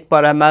power 8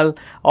 per ml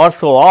or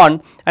so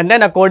on, and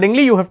then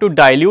accordingly you have to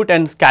dilute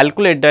and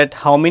calculate that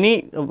how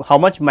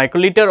much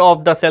microliter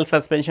of the cell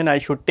suspension I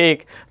should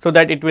take, so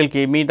that it will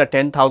give me the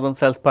 10,000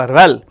 cells per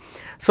well.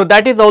 So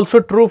that is also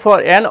true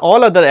for and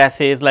all other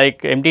assays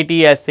like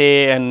MTT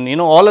assay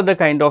and all other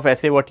kind of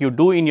assay what you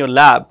do in your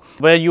lab,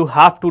 where you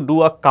have to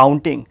do a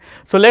counting.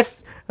 So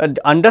let's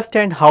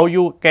understand how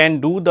you can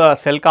do the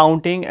cell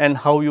counting and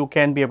how you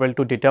can be able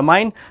to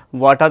determine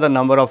what are the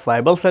number of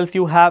viable cells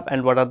you have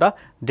and what are the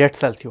dead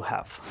cells you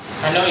have.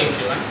 Hello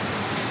everyone,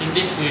 in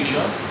this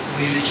video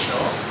we will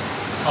show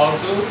how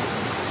to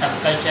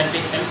subculture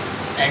the cells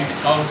and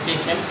count the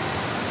cells.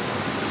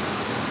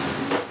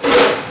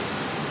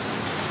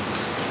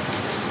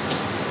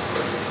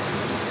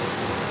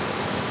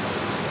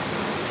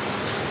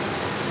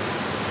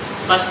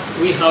 First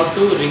we have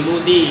to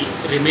remove the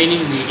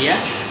remaining media,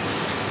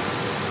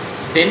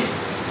 then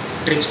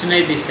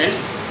trypsinate the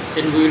cells,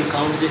 then we will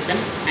count the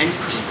cells and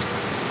see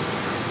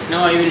it.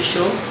 Now I will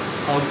show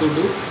how to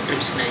do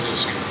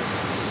trypsination.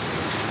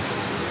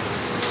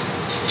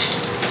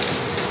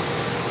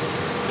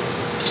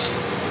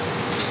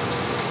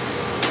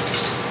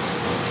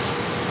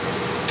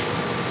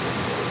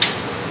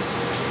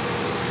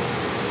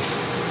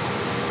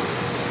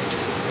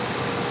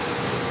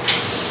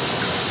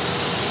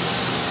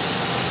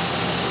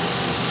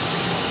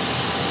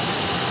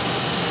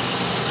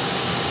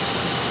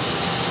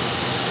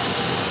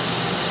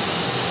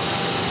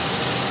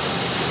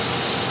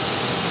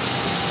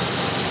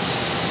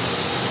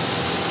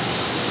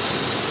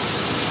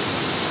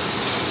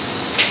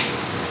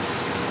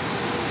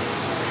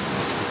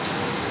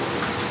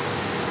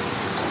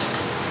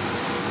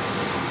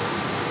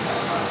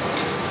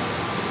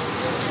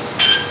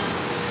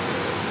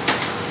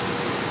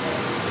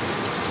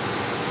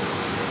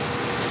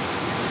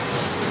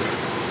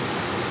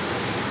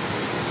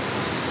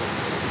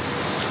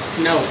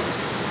 Now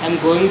I am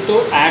going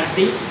to add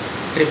the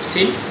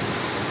trypsin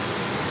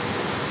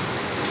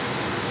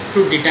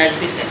to detach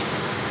the cells.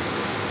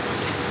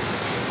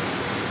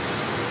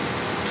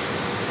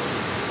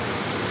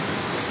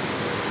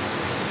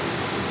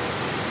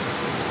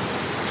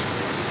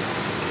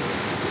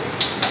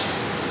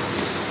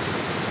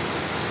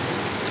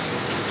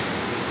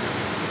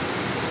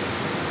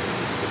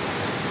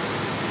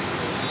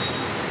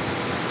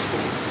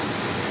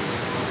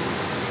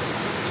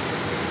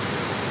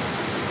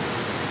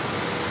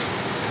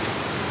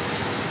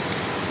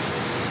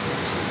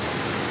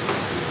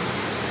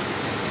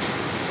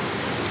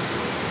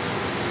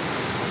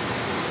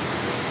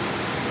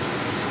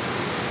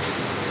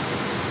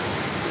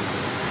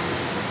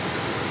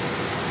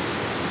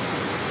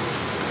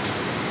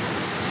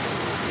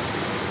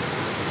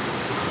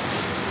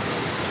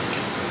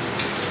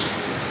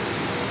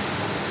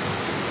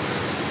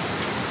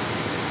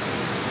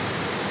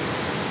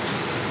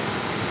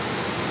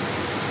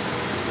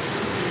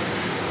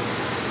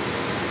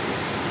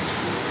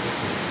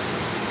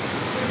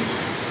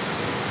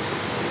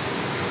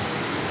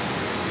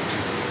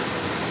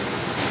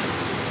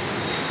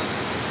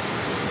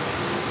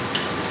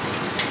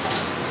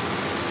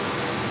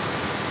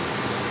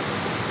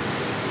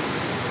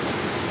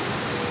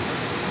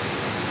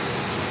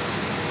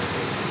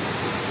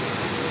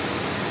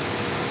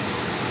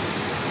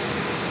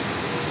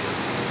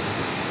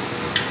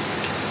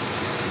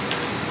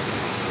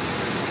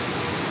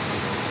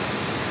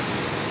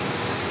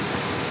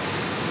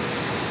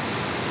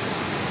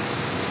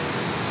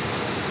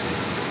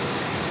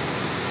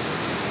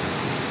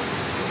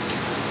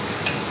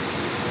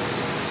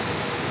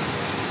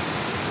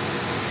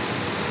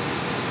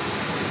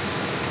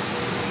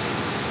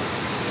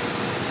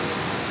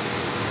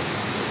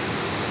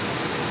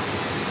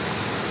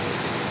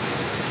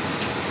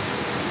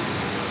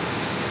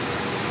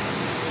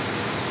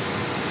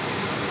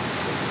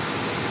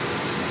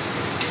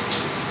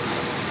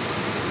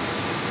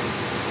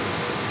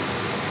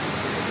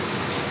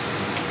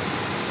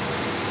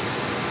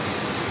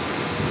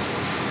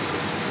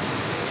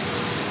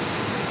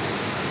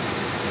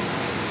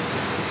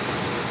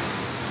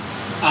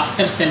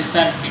 After cells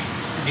are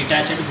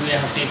detached, we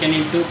have taken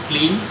into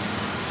clean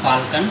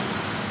falcon.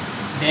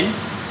 Then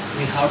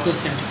we have to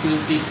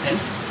centrifuge the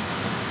cells.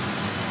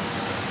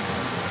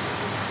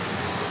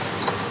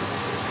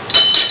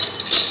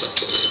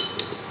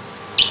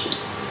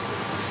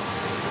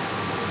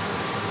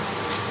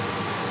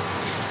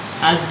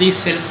 As these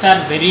cells are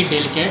very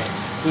delicate,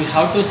 we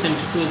have to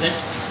centrifuge at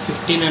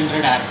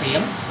 1500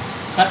 rpm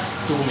for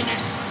 2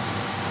 minutes.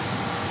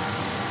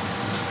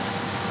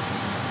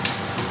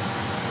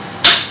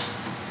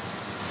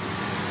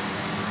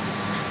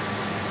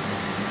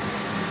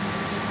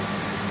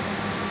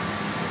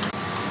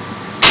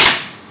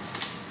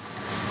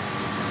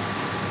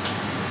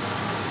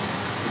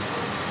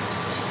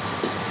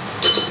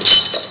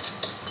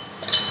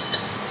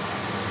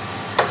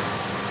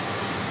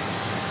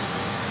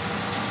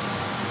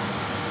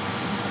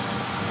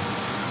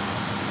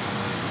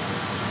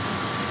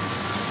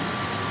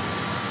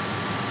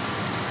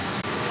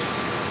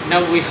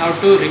 Now we have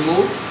to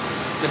remove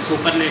the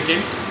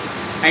supernatant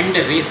and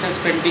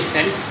resuspend the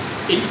cells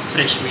in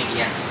fresh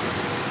media.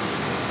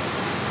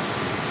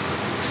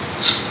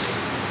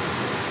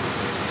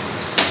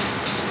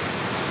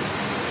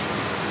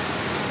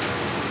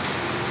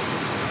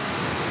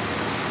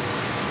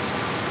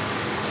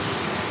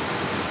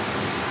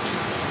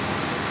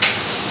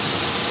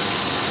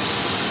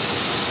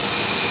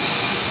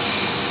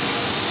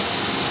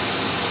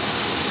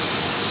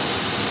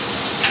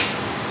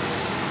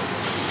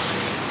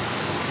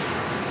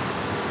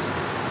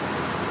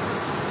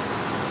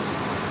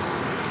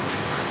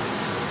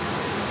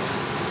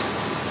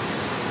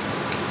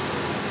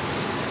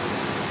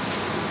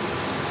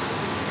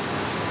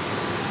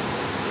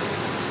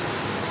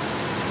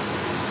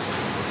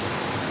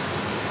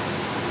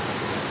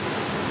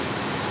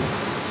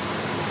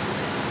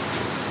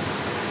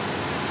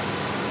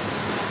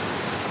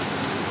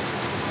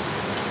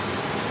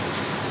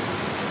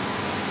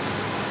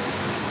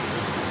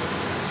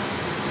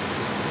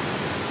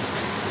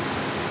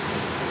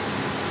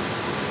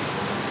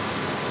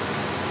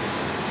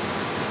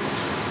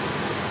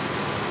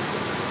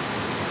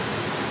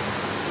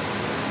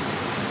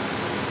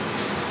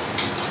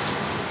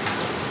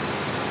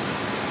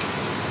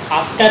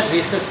 after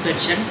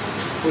resuspension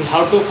we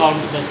have to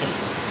count the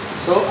cells.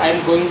 So I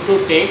am going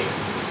to take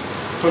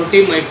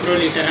 20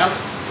 microliter of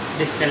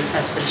this cell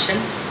suspension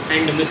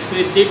and mix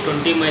with the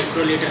 20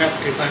 microliter of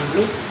trypan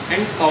blue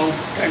and count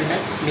under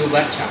new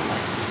bar chamber.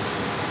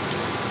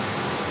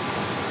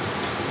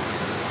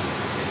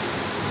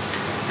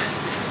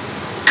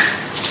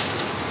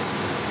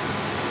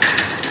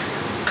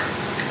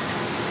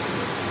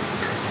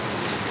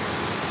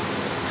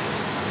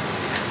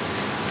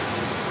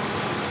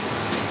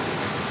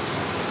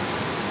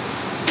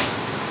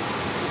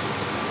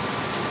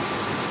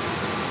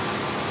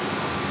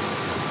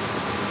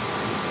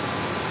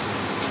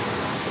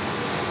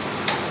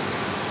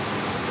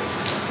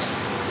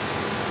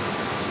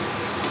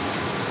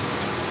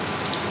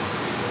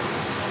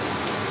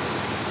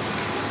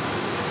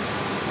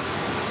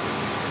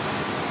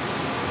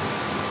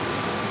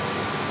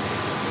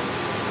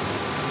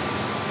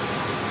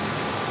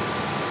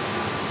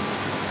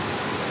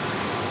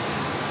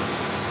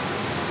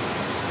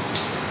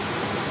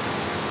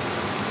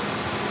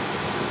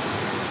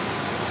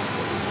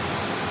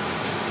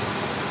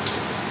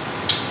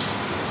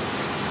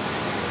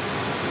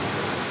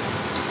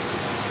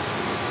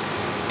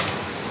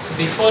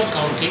 Before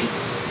counting,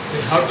 we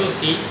have to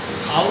see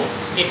how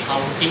a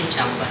counting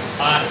chamber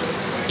or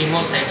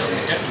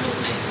hemocytometer look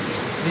like.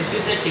 This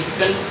is a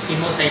typical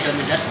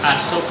hemocytometer,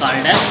 also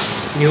called as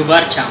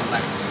Newbar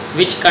chamber,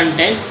 which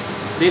contains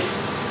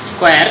these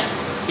squares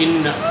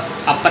in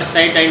upper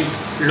side and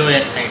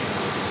lower side,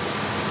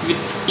 with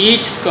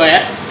each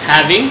square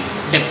having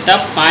depth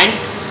of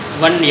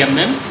 0.1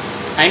 mm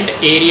and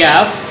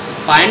area of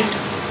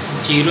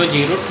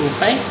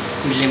 0.0025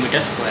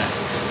 mm square.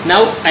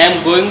 Now I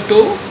am going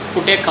to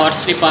put a cover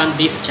slip on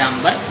this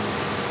chamber,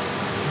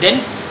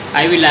 then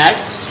I will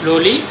add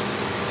slowly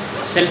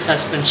cell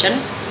suspension.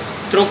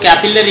 Through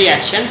capillary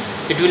action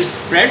it will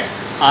spread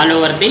all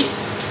over the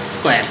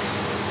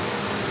squares.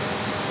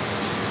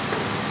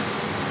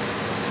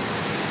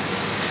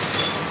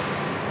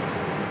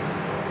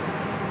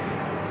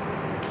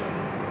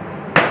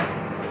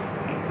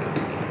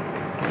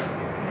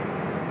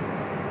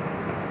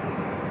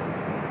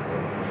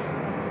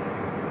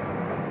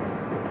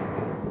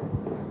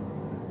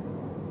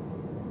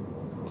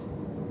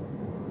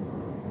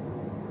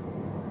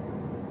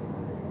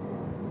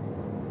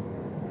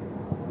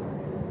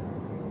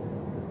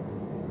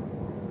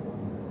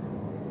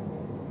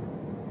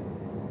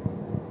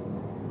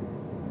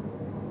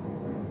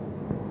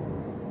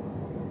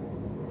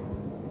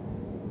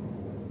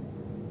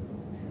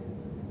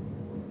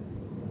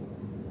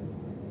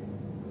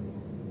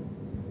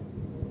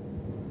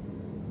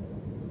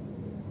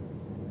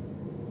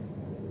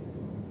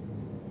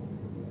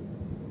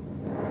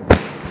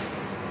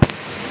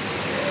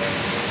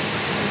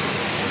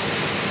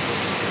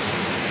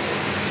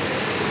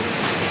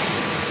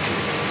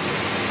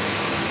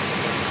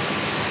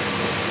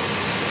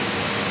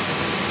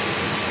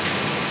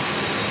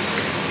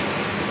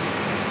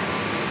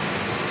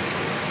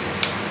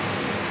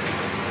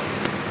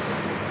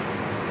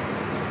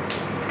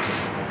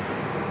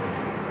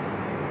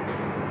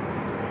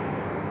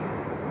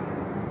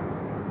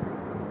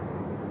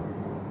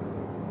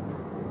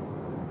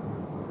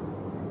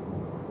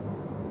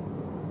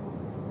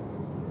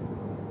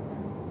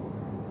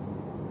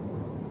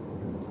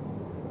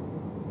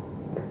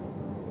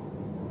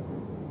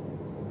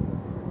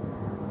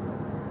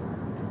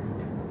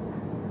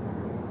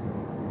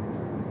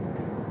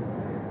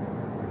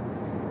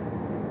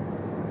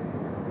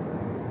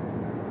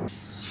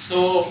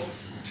 So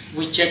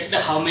we checked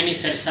how many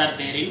cells are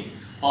there in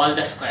all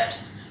the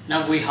squares.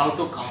 Now we have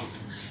to count.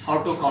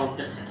 How to count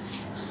the cells?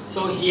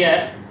 So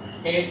here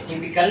a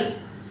typical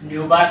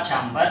Newbar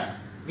chamber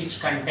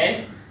which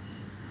contains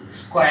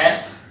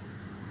squares,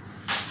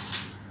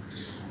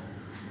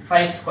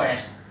 5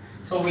 squares.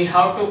 So we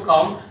have to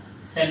count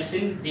cells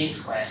in these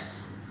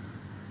squares.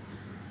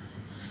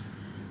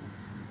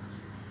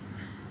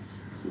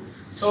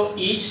 So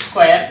each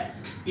square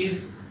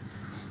is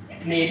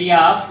an area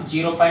of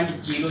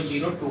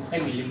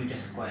 0.0025 millimeter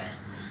square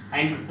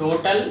and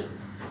total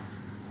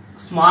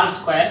small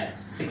squares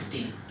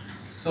 16.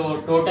 So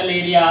total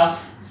area of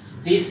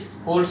this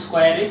whole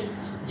square is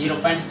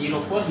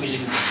 0.04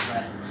 millimeter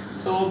square.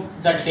 So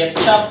the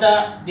depth of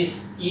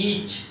this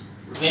each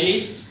well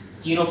is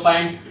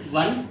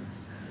 0.1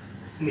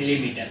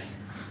 millimeter.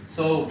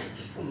 So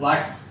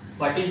what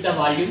is the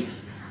volume?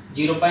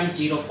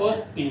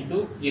 0.04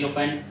 into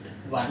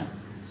 0.1.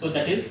 So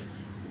that is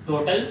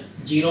total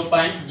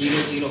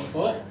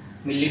 0.004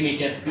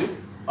 millimeter cube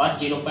or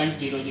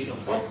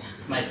 0.004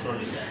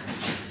 microliter.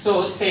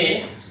 So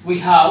say we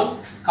have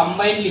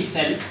combined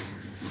cells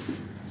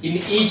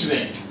in each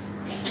well.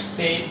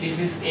 Say this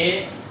is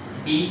A,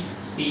 B,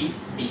 C,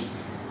 D.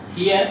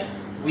 Here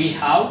we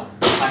have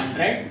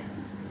 100.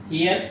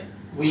 Here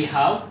we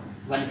have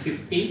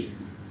 150.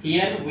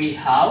 Here we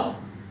have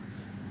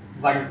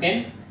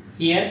 110.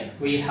 Here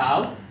we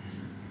have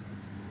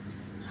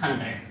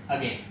 100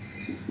 again.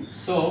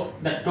 So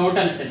the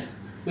total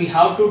cells we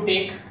have to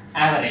take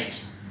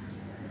average.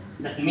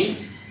 That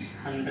means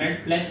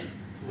 100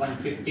 plus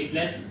 150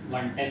 plus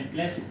 110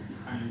 plus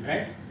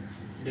 100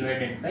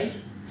 divided by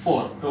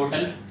 4.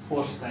 Total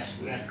 4 squares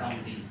we are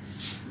counting.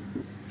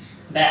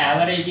 The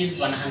average is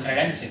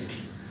 115.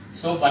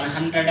 So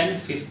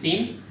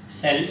 115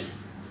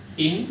 cells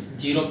in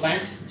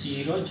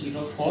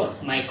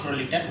 0.004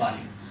 microliter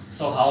volume.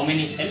 So how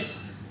many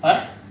cells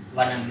per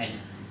 1 ml?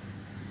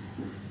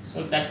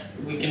 So that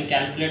we can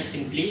calculate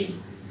simply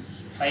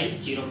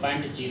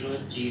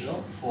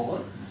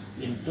 0.004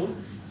 into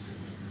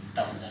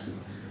 1000.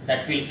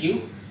 That will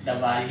give the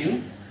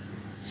volume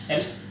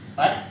cells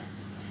per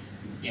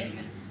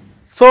ml.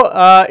 So,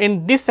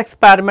 in this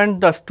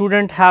experiment, the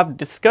student have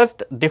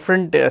discussed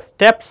different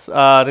steps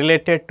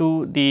related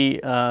to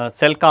the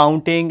cell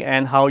counting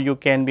and how you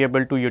can be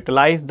able to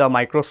utilize the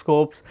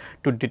microscopes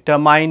to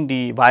determine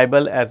the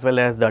viable as well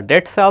as the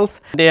dead cells.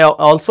 They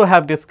also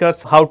have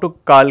discussed how to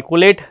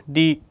calculate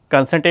the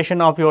concentration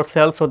of your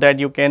cells so that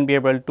you can be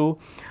able to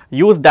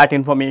use that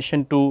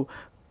information to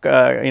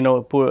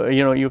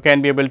you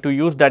can be able to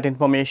use that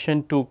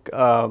information to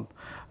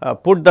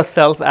put the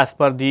cells as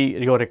per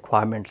your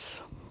requirements.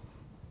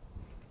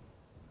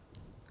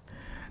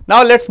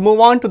 Now, let us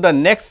move on to the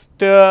next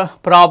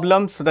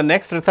problem. So, the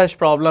next research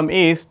problem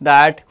is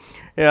that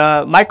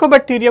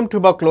Mycobacterium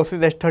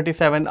tuberculosis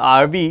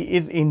H37RV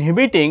is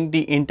inhibiting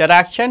the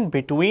interaction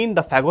between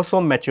the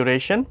phagosome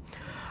maturation,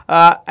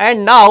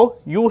 and now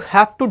you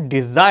have to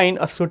design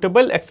a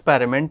suitable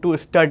experiment to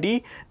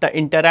study the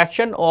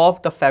interaction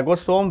of the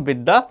phagosome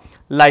with the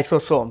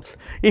lysosomes.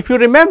 If you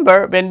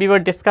remember, when we were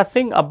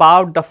discussing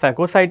about the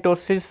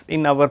phagocytosis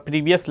in our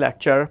previous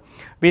lecture,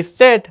 we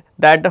said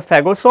that the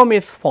phagosome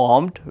is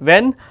formed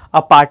when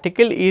a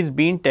particle is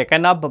being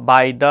taken up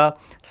by the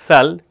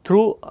cell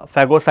through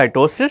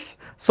phagocytosis.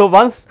 So,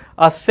 once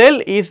a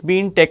cell is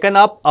being taken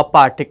up a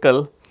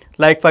particle,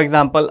 like for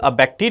example, a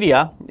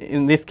bacteria,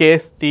 in this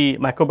case the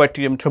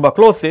Mycobacterium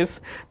tuberculosis,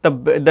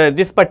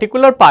 this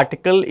particular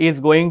particle is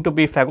going to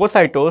be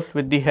phagocytosed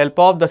with the help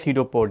of the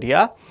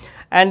pseudopodia,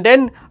 and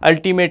then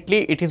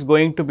ultimately it is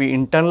going to be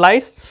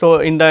internalized. So,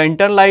 in the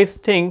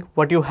internalized thing,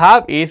 what you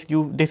have is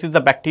this is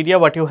the bacteria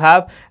what you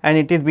have, and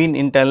it is being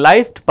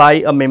internalized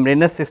by a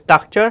membranous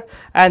structure,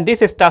 and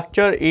this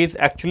structure is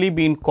actually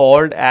being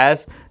called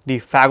as the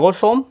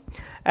phagosome.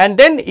 And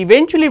then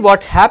eventually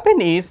what happen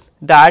is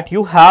that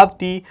you have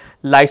the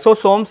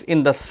lysosomes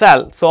in the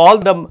cell. So, all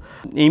the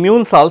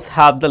immune cells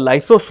have the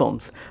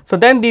lysosomes. So,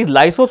 then these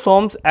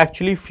lysosomes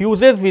actually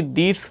fuses with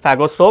these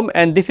phagosome,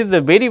 and this is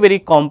a very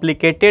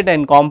complicated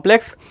and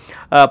complex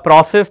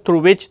process through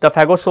which the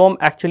phagosome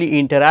actually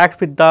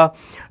interacts with the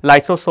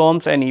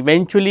lysosomes and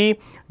eventually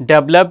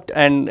developed,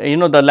 and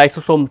the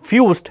lysosome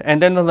fused,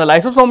 and then when the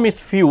lysosome is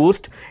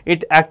fused,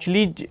 it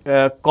actually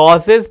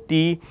causes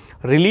the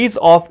release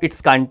of its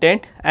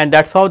content, and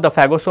that is how the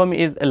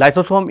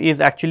lysosome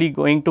is actually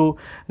going to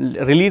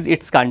release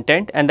its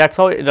content, and that is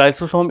how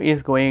lysosome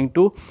is going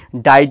to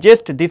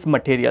digest this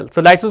material.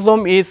 So,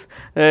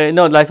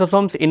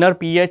 lysosome's inner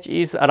pH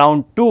is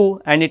around 2,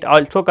 and it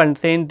also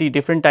contains the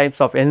different types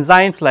of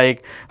enzymes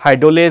like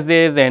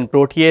hydrolases and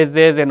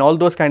proteases and all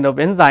those kind of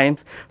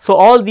enzymes. So,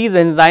 all these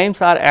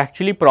enzymes are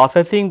actually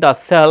processing the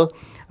cell,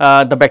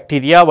 the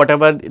bacteria,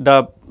 whatever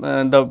the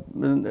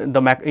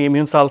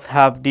immune cells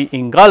have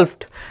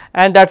engulfed,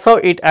 and that is how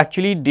it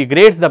actually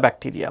degrades the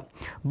bacteria.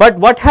 But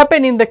what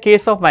happened in the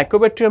case of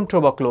Mycobacterium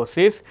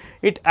tuberculosis,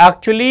 it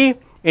actually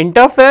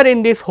interfered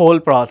in this whole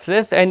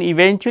process and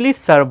eventually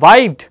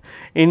survived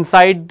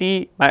inside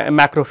the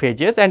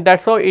macrophages, and that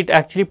is how it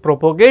actually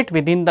propagate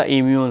within the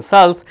immune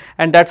cells,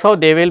 and that is how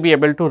they will be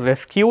able to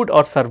rescued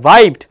or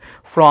survived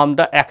from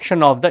the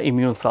action of the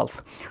immune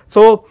cells.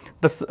 So,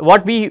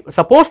 what we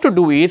supposed to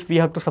do is we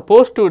have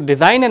to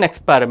design an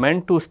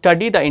experiment to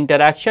study the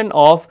interaction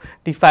of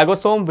the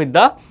phagosome with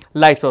the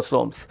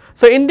lysosomes.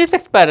 So, in this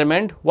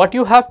experiment what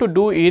you have to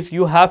do is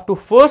you have to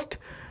first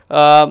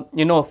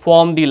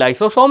form the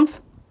lysosomes.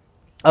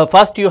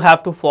 First you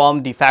have to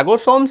form the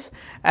phagosomes,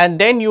 and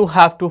then you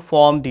have to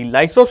form the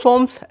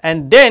lysosomes,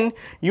 and then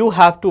you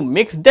have to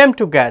mix them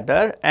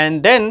together,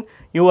 and then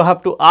you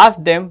have to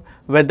ask them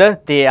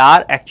whether they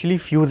are actually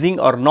fusing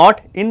or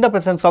not in the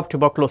presence of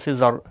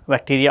tuberculosis or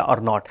bacteria or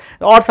not.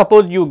 Or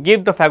suppose you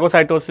give the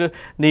phagocytosis,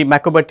 the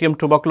Mycobacterium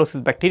tuberculosis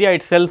bacteria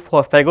itself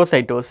for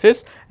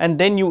phagocytosis, and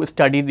then you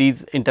study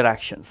these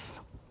interactions.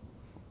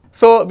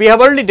 So, we have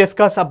already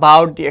discussed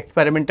about the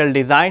experimental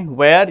design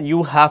where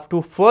you have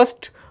to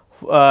first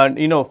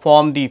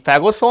form the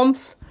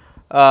phagosomes,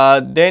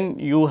 then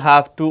you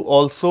have to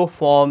also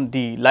form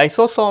the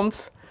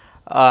lysosomes.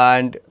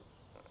 And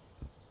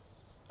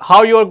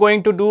how you are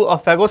going to do a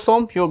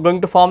phagosome? You are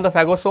going to form the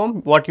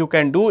phagosome. What you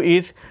can do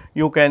is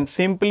you can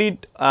simply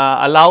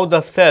allow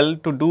the cell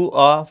to do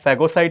a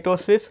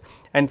phagocytosis,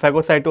 and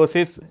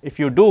phagocytosis, if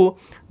you do,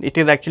 it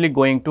is actually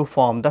going to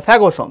form the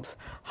phagosomes.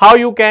 How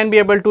you can be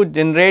able to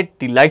generate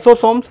the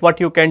lysosomes?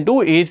 What you can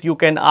do is you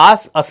can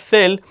ask a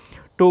cell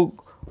to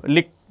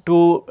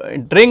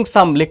drink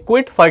some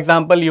liquid. For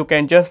example, you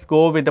can just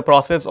go with the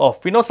process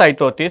of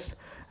phagocytosis,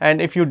 and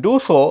if you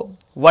do so,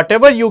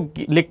 whatever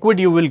liquid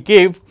you will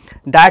give,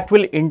 that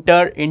will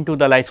enter into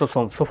the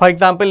lysosome. So, for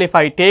example, if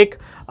I take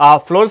a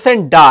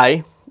fluorescent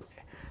dye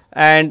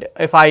and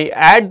if I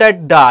add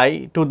that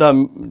dye to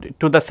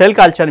the cell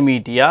culture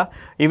media,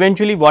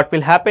 eventually what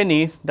will happen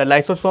is the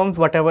lysosomes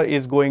whatever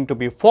is going to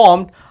be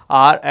formed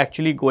are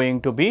actually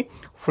going to be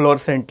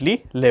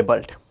fluorescently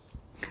labeled,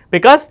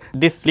 because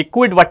this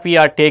liquid what we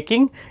are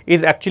taking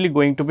is actually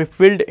going to be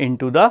filled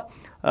into the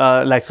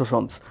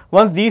lysosomes.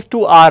 Once these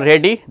two are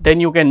ready, then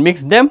you can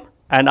mix them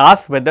and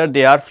ask whether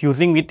they are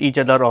fusing with each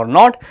other or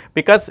not,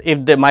 because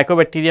if the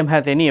mycobacterium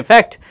has any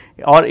effect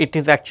or it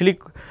is actually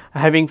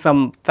having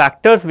some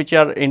factors which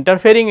are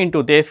interfering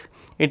into this,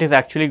 it is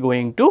actually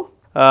going to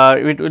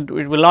it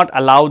will not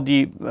allow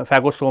the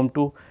phagosome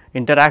to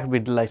interact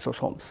with the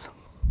lysosomes.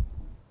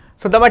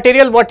 So, the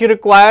material what you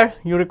require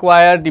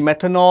the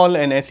methanol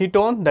and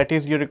acetone, that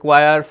is you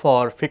require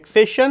for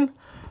fixation.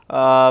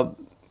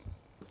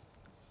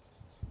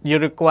 You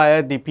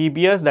require the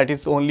PBS, that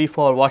is only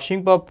for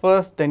washing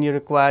purpose. Then you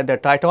require the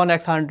Triton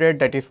X100,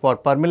 that is for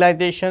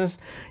permealizations.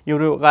 You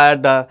require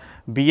the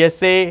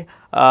BSA,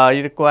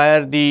 you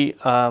require the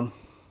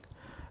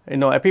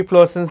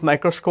epifluorescence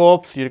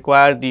microscopes, you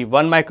require the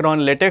 1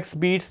 micron latex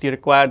beads, you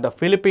require the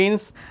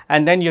Philippines,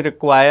 and then you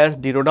require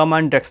the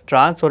rhodamine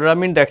dextran. So,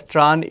 rhodamine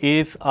dextran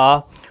is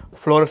a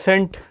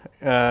fluorescent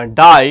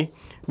dye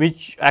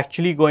which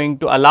actually going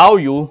to allow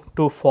you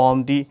to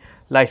form the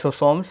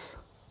lysosomes.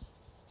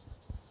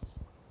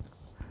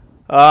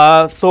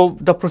 So,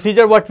 the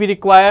procedure what we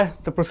require,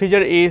 the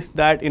procedure is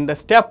that in the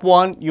step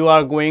 1 you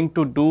are going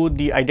to do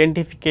the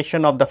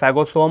identification of the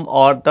phagosome,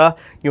 or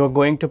you are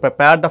going to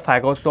prepare the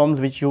phagosomes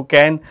which you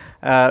can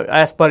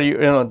as per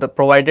the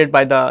provided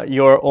by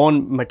your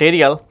own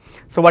material.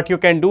 So, what you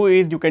can do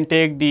is you can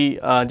take the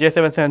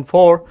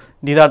J774,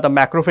 these are the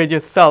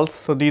macrophages cells.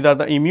 So, these are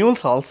the immune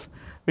cells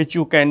which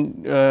you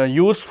can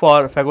use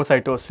for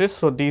phagocytosis.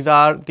 So, these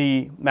are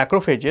the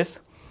macrophages.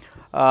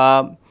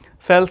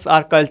 Cells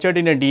are cultured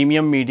in a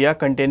DMEM media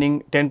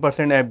containing 10%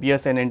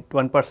 FBS and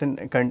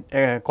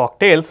 1%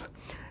 cocktails.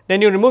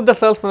 Then you remove the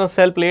cells from the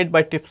cell plate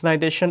by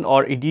trypsinization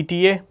or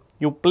EDTA.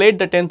 You plate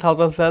the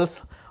 10,000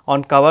 cells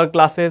on cover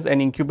glasses and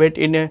incubate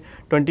in a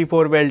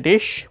 24-well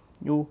dish.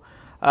 You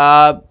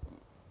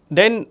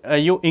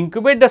you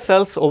incubate the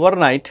cells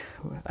overnight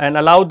and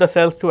allow the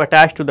cells to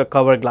attach to the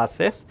cover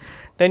glasses.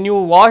 Then you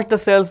wash the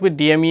cells with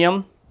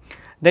DMEM.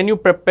 Then you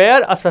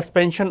prepare a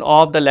suspension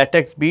of the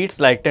latex beads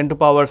like 10 to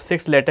power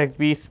 6 latex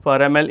beads per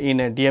ml in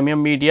a DMEM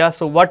media.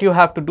 So, what you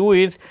have to do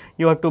is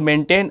you have to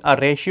maintain a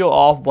ratio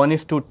of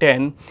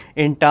 1:10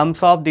 in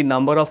terms of the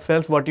number of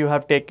cells what you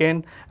have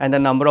taken and the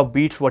number of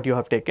beads what you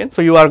have taken.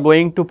 So, you are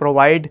going to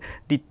provide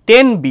the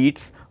 10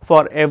 beads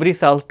for every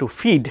cell to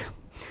feed,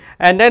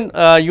 and then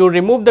you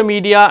remove the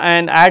media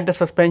and add the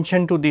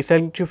suspension to the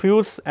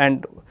centrifuge.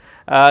 And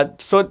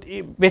so,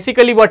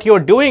 basically what you are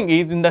doing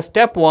is in the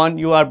step 1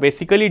 you are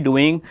basically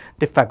doing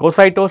the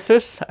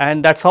phagocytosis,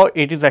 and that is how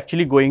it is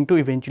actually going to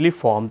eventually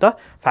form the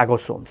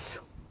phagosomes.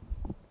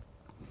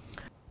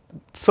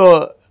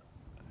 So,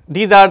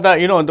 these are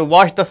the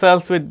wash the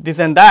cells with this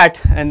and that,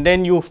 and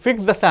then you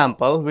fix the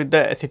sample with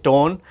the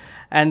acetone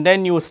and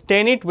then you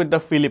stain it with the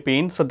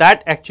Philippines. So,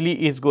 that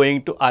actually is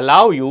going to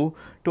allow you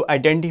to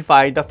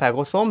identify the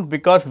phagosomes,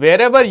 because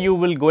wherever you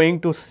will going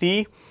to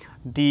see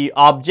the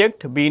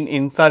object being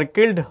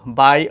encircled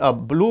by a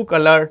blue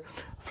color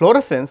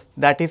fluorescence,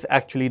 that is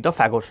actually the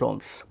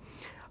phagosomes.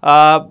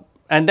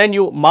 And then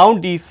you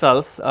mount these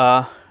cells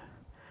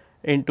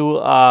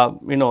into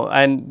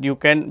and you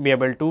can be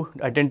able to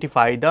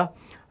identify the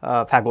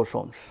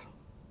phagosomes.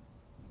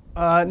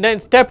 Then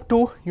step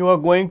 2, you are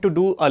going to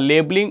do a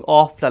labeling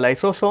of the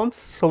lysosomes.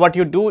 So, what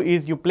you do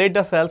is you plate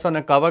the cells on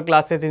a cover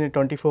glasses in a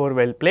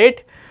 24-well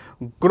plate,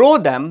 grow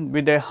them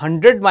with a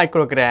 100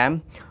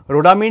 microgram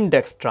rhodamine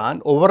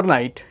dextran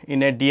overnight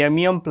in a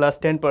DMEM plus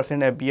 10%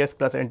 FBS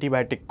plus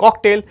antibiotic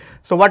cocktail.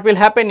 So, what will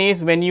happen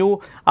is when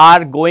you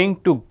are going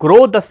to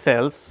grow the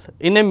cells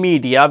in a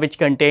media which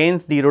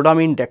contains the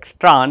rhodamine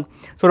dextran.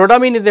 So,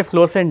 rhodamine is a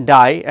fluorescent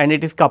dye and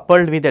it is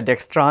coupled with a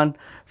dextran.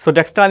 So,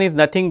 dextran is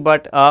nothing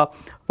but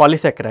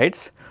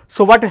polysaccharides.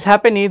 So, what will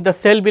happen is the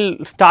cell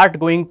will start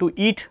going to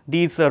eat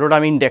these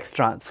rhodamine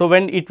dextran. So,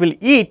 when it will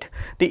eat,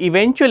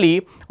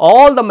 eventually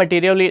all the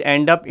material will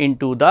end up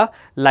into the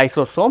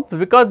lysosome,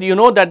 because you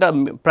know that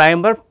the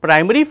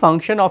primary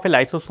function of a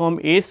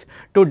lysosome is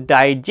to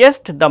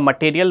digest the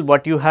material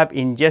what you have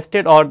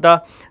ingested, or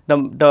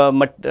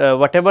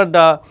whatever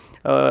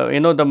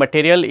the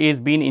material is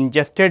being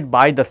ingested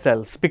by the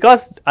cells,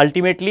 because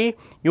ultimately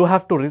you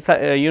have to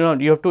you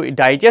have to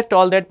digest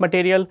all that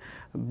material,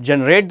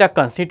 generate the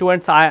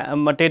constituents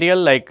material,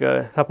 like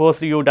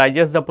suppose you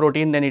digest the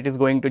protein, then it is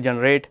going to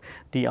generate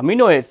the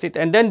amino acid,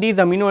 and then these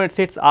amino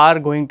acids are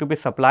going to be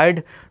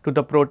supplied to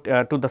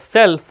the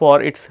cell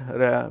for its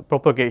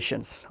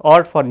propagations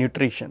or for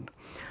nutrition.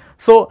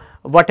 So,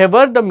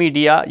 whatever the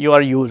media you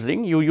are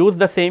using, you use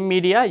the same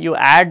media, you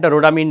add the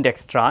rhodamine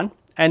dextran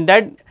and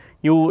then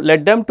you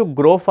let them to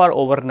grow for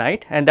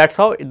overnight, and that is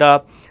how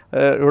the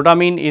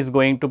rhodamine is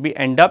going to be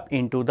end up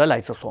into the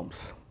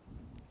lysosomes.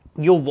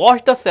 you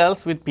wash the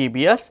cells with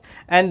PBS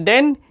and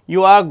then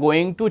you are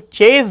going to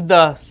chase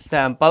the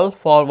sample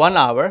for 1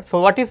 hour. So,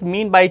 what is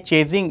mean by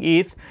chasing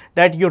is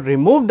that you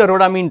remove the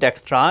rhodamine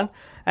dextran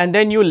and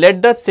then you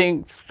let the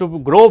things to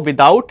grow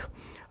without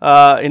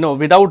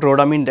without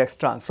rhodamine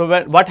dextran.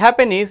 So, what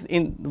happen is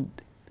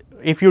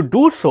if you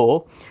do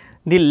so,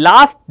 the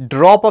last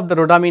drop of the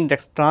rhodamine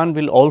dextran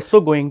will also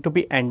going to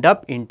be end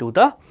up into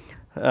the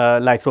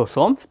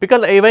lysosomes,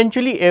 because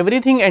eventually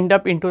everything end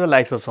up into the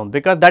lysosome,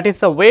 because that is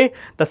the way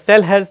the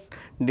cell has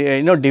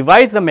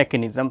devised the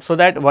mechanism, so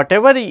that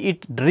whatever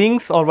it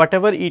drinks or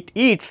whatever it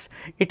eats,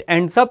 it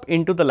ends up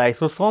into the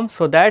lysosome,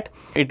 so that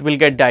it will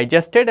get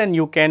digested and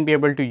you can be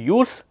able to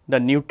use the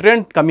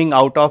nutrient coming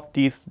out of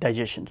these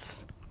digestions.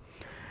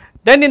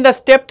 Then in the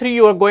step 3,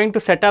 you are going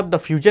to set up the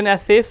fusion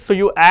assays. So,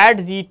 you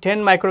add the 10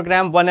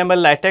 microgram 1 ml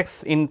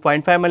latex in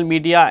 0.5 ml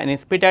media and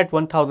spit at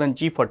 1000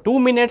 G for 2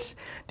 minutes.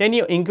 Then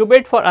you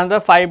incubate for another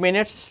 5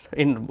 minutes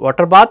in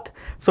water bath.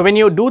 So, when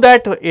you do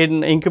that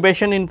in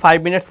incubation in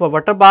 5 minutes for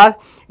water bath,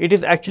 it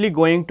is actually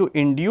going to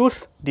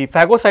induce the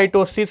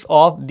phagocytosis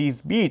of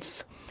these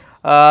beads.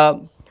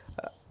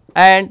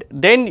 And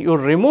then you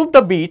remove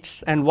the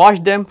beads and wash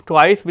them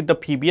twice with the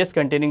PBS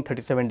containing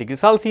 37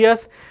 degrees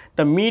Celsius.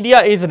 The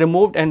media is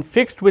removed and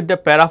fixed with the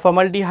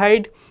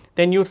paraformaldehyde.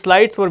 Then new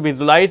slides were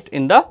visualized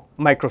in the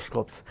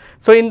microscopes.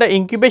 So, in the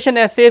incubation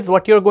assays,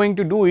 what you are going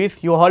to do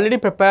is you already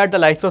prepared the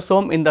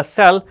lysosome in the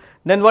cell.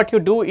 Then what you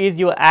do is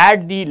you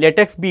add the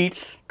latex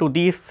beads to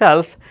these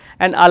cells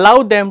and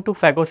allow them to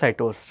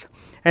phagocytose.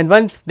 And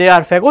once they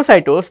are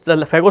phagocytosed, the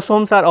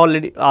phagosomes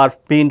are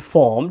being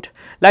formed.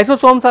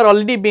 Lysosomes are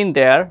already been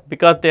there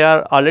because they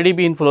are already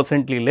been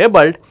fluorescently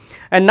labeled.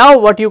 And now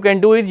what you can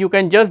do is you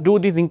can just do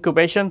these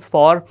incubations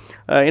for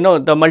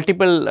the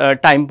multiple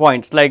time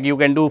points, like you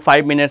can do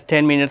 5 minutes,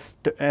 10 minutes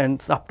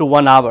and up to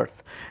 1 hour.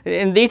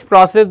 In this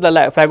process, the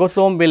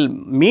phagosome will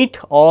meet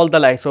all the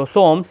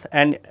lysosomes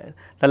and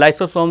the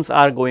lysosomes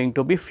are going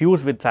to be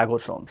fused with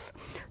phagosomes.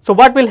 So,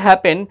 what will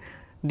happen?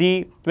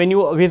 When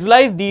you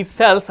visualize these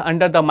cells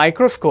under the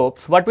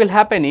microscopes, what will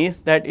happen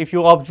is that if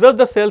you observe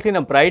the cells in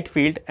a bright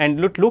field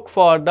and look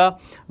for the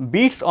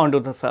beads onto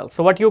the cells.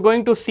 So, what you are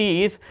going to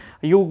see is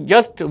you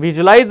just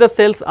visualize the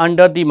cells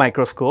under the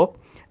microscope,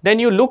 then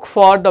you look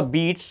for the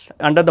beads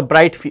under the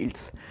bright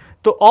fields.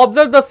 To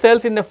observe the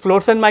cells in the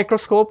fluorescent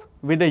microscope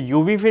with a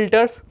UV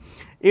filter,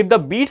 if the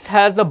beads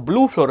has a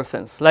blue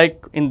fluorescence,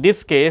 like in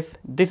this case,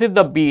 this is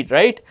the bead,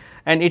 right,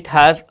 and it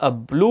has a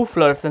blue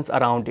fluorescence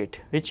around it,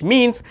 which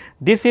means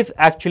this is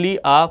actually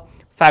a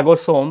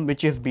phagosome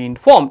which is being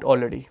formed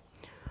already.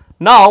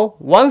 Now,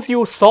 once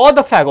you saw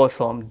the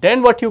phagosome,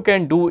 then what you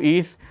can do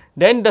is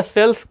then the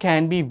cells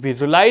can be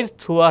visualized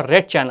through a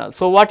red channel.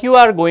 So, what you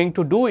are going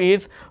to do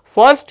is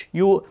first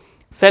you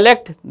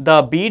select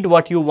the bead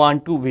what you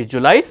want to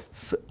visualize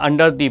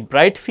under the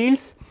bright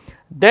fields,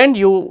 then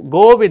you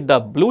go with the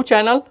blue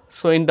channel.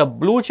 So, in the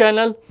blue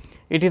channel,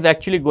 it is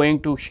actually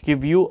going to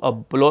give you a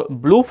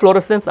blue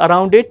fluorescence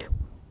around it,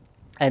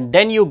 and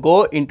then you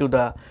go into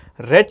the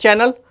red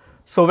channel.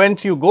 So,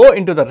 once you go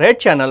into the red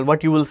channel,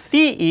 what you will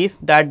see is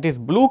that this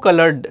blue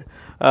colored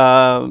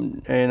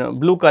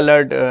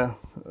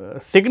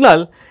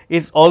signal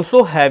is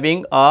also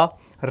having a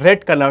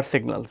red color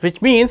signal,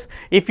 which means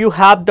if you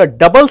have the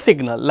double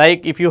signal,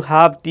 like if you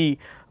have the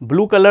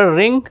blue color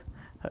ring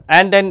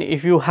and then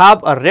if you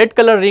have a red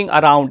color ring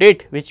around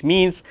it, which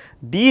means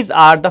these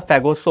are the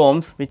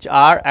phagosomes which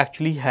are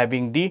actually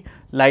having the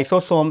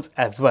lysosomes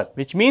as well,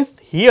 which means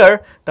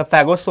here the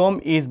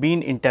phagosome is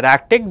being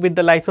interacting with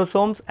the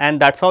lysosomes, and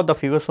that is how the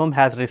phagosome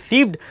has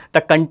received the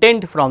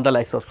content from the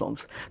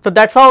lysosomes. So,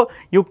 that is how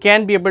you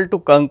can be able to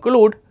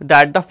conclude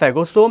that the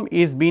phagosome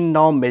is being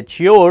now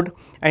matured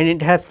and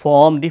it has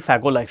formed the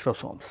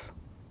phagolysosomes.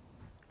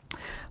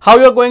 How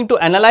you are going to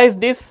analyze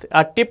this?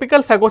 A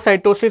typical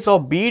phagocytosis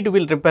of bead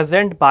will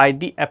represent by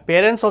the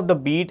appearance of the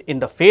bead in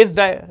the phase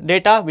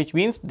data, which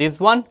means this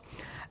one,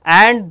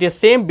 and the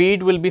same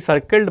bead will be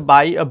circled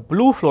by a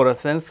blue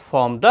fluorescence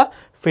from the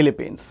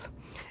Philippines.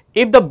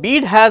 If the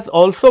bead has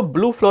also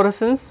blue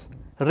fluorescence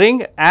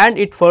ring and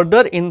it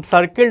further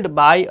encircled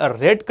by a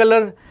red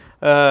color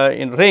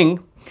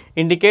ring,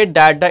 indicate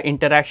that the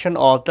interaction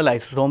of the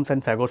lysosomes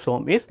and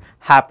phagosome is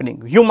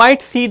happening. You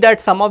might see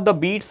that some of the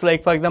beads,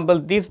 like for example,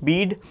 this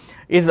bead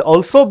is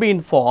also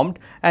being formed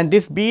and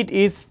this bead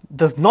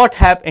does not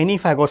have any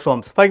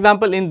phagosomes. For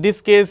example, in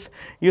this case,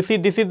 you see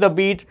this is the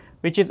bead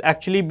which is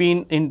actually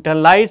being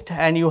internalized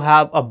and you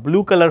have a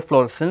blue color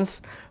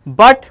fluorescence,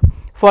 but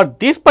for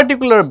this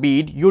particular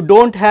bead you do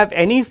not have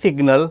any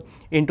signal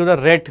into the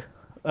red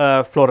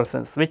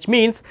fluorescence, which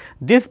means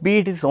this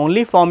bead is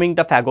only forming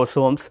the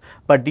phagosomes,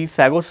 but these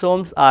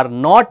phagosomes are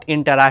not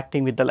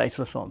interacting with the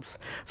lysosomes.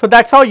 So,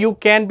 that is how you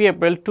can be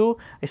able to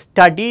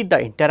study the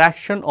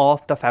interaction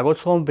of the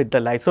phagosome with the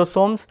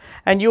lysosomes,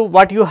 and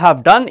what you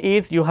have done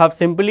is you have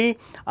simply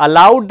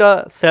allowed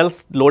the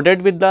cells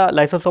loaded with the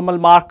lysosomal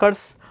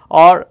markers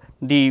or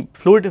the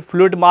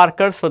fluid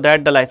markers, so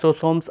that the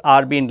lysosomes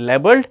are being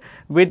labeled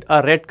with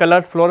a red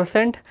color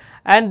fluorescent,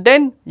 and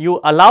then you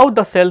allow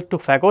the cell to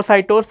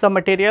phagocytose the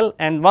material,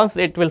 and once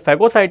it will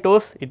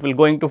phagocytose, it will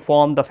going to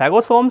form the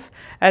phagosomes,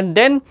 and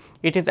then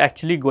it is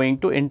actually going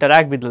to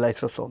interact with the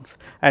lysosomes.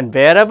 And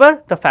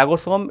wherever the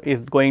phagosome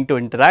is going to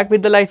interact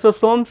with the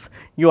lysosomes,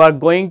 you are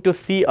going to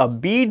see a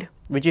bead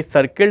which is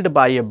circled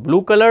by a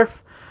blue color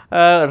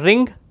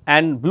ring,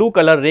 and blue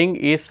color ring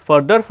is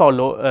further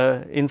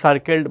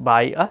encircled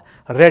by a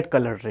red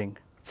color ring.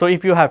 So,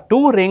 if you have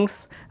two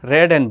rings,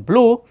 red and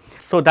blue,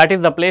 so that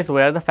is the place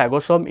where the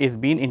phagosome is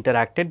being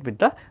interacted with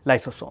the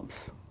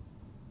lysosomes.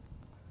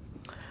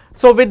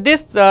 So, with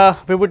this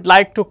we would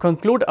like to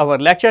conclude our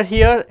lecture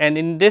here, and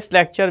in this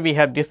lecture we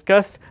have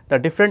discussed the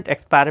different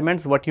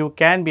experiments what you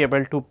can be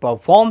able to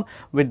perform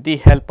with the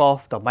help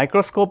of the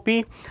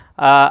microscopy,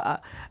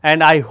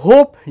 and I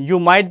hope you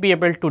might be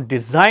able to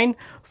design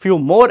few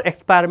more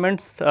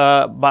experiments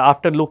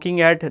after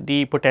looking at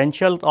the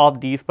potential of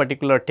these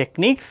particular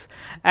techniques,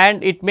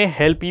 and it may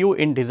help you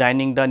in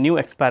designing the new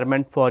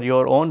experiment for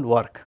your own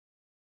work.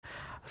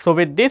 So,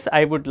 with this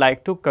I would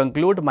like to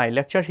conclude my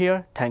lecture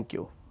here. Thank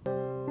you.